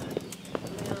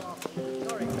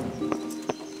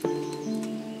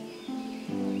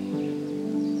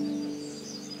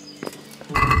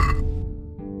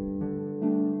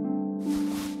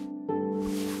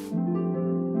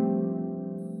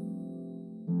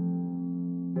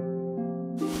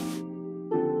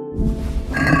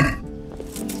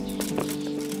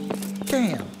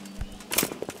 Damn.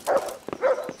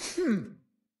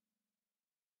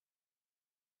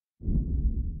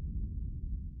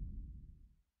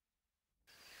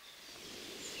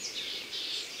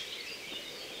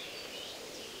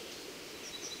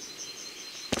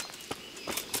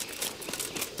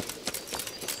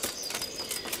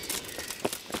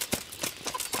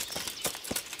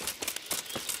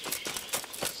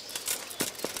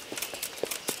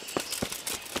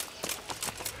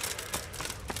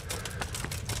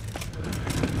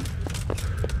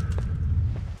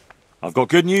 I've got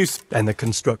good news. And the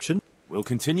construction? We'll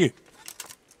continue.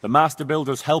 The Master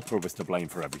Builder's helper was to blame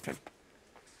for everything.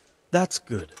 That's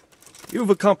good. You've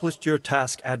accomplished your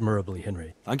task admirably,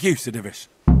 Henry. Thank you, Sir Divish.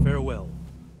 Farewell.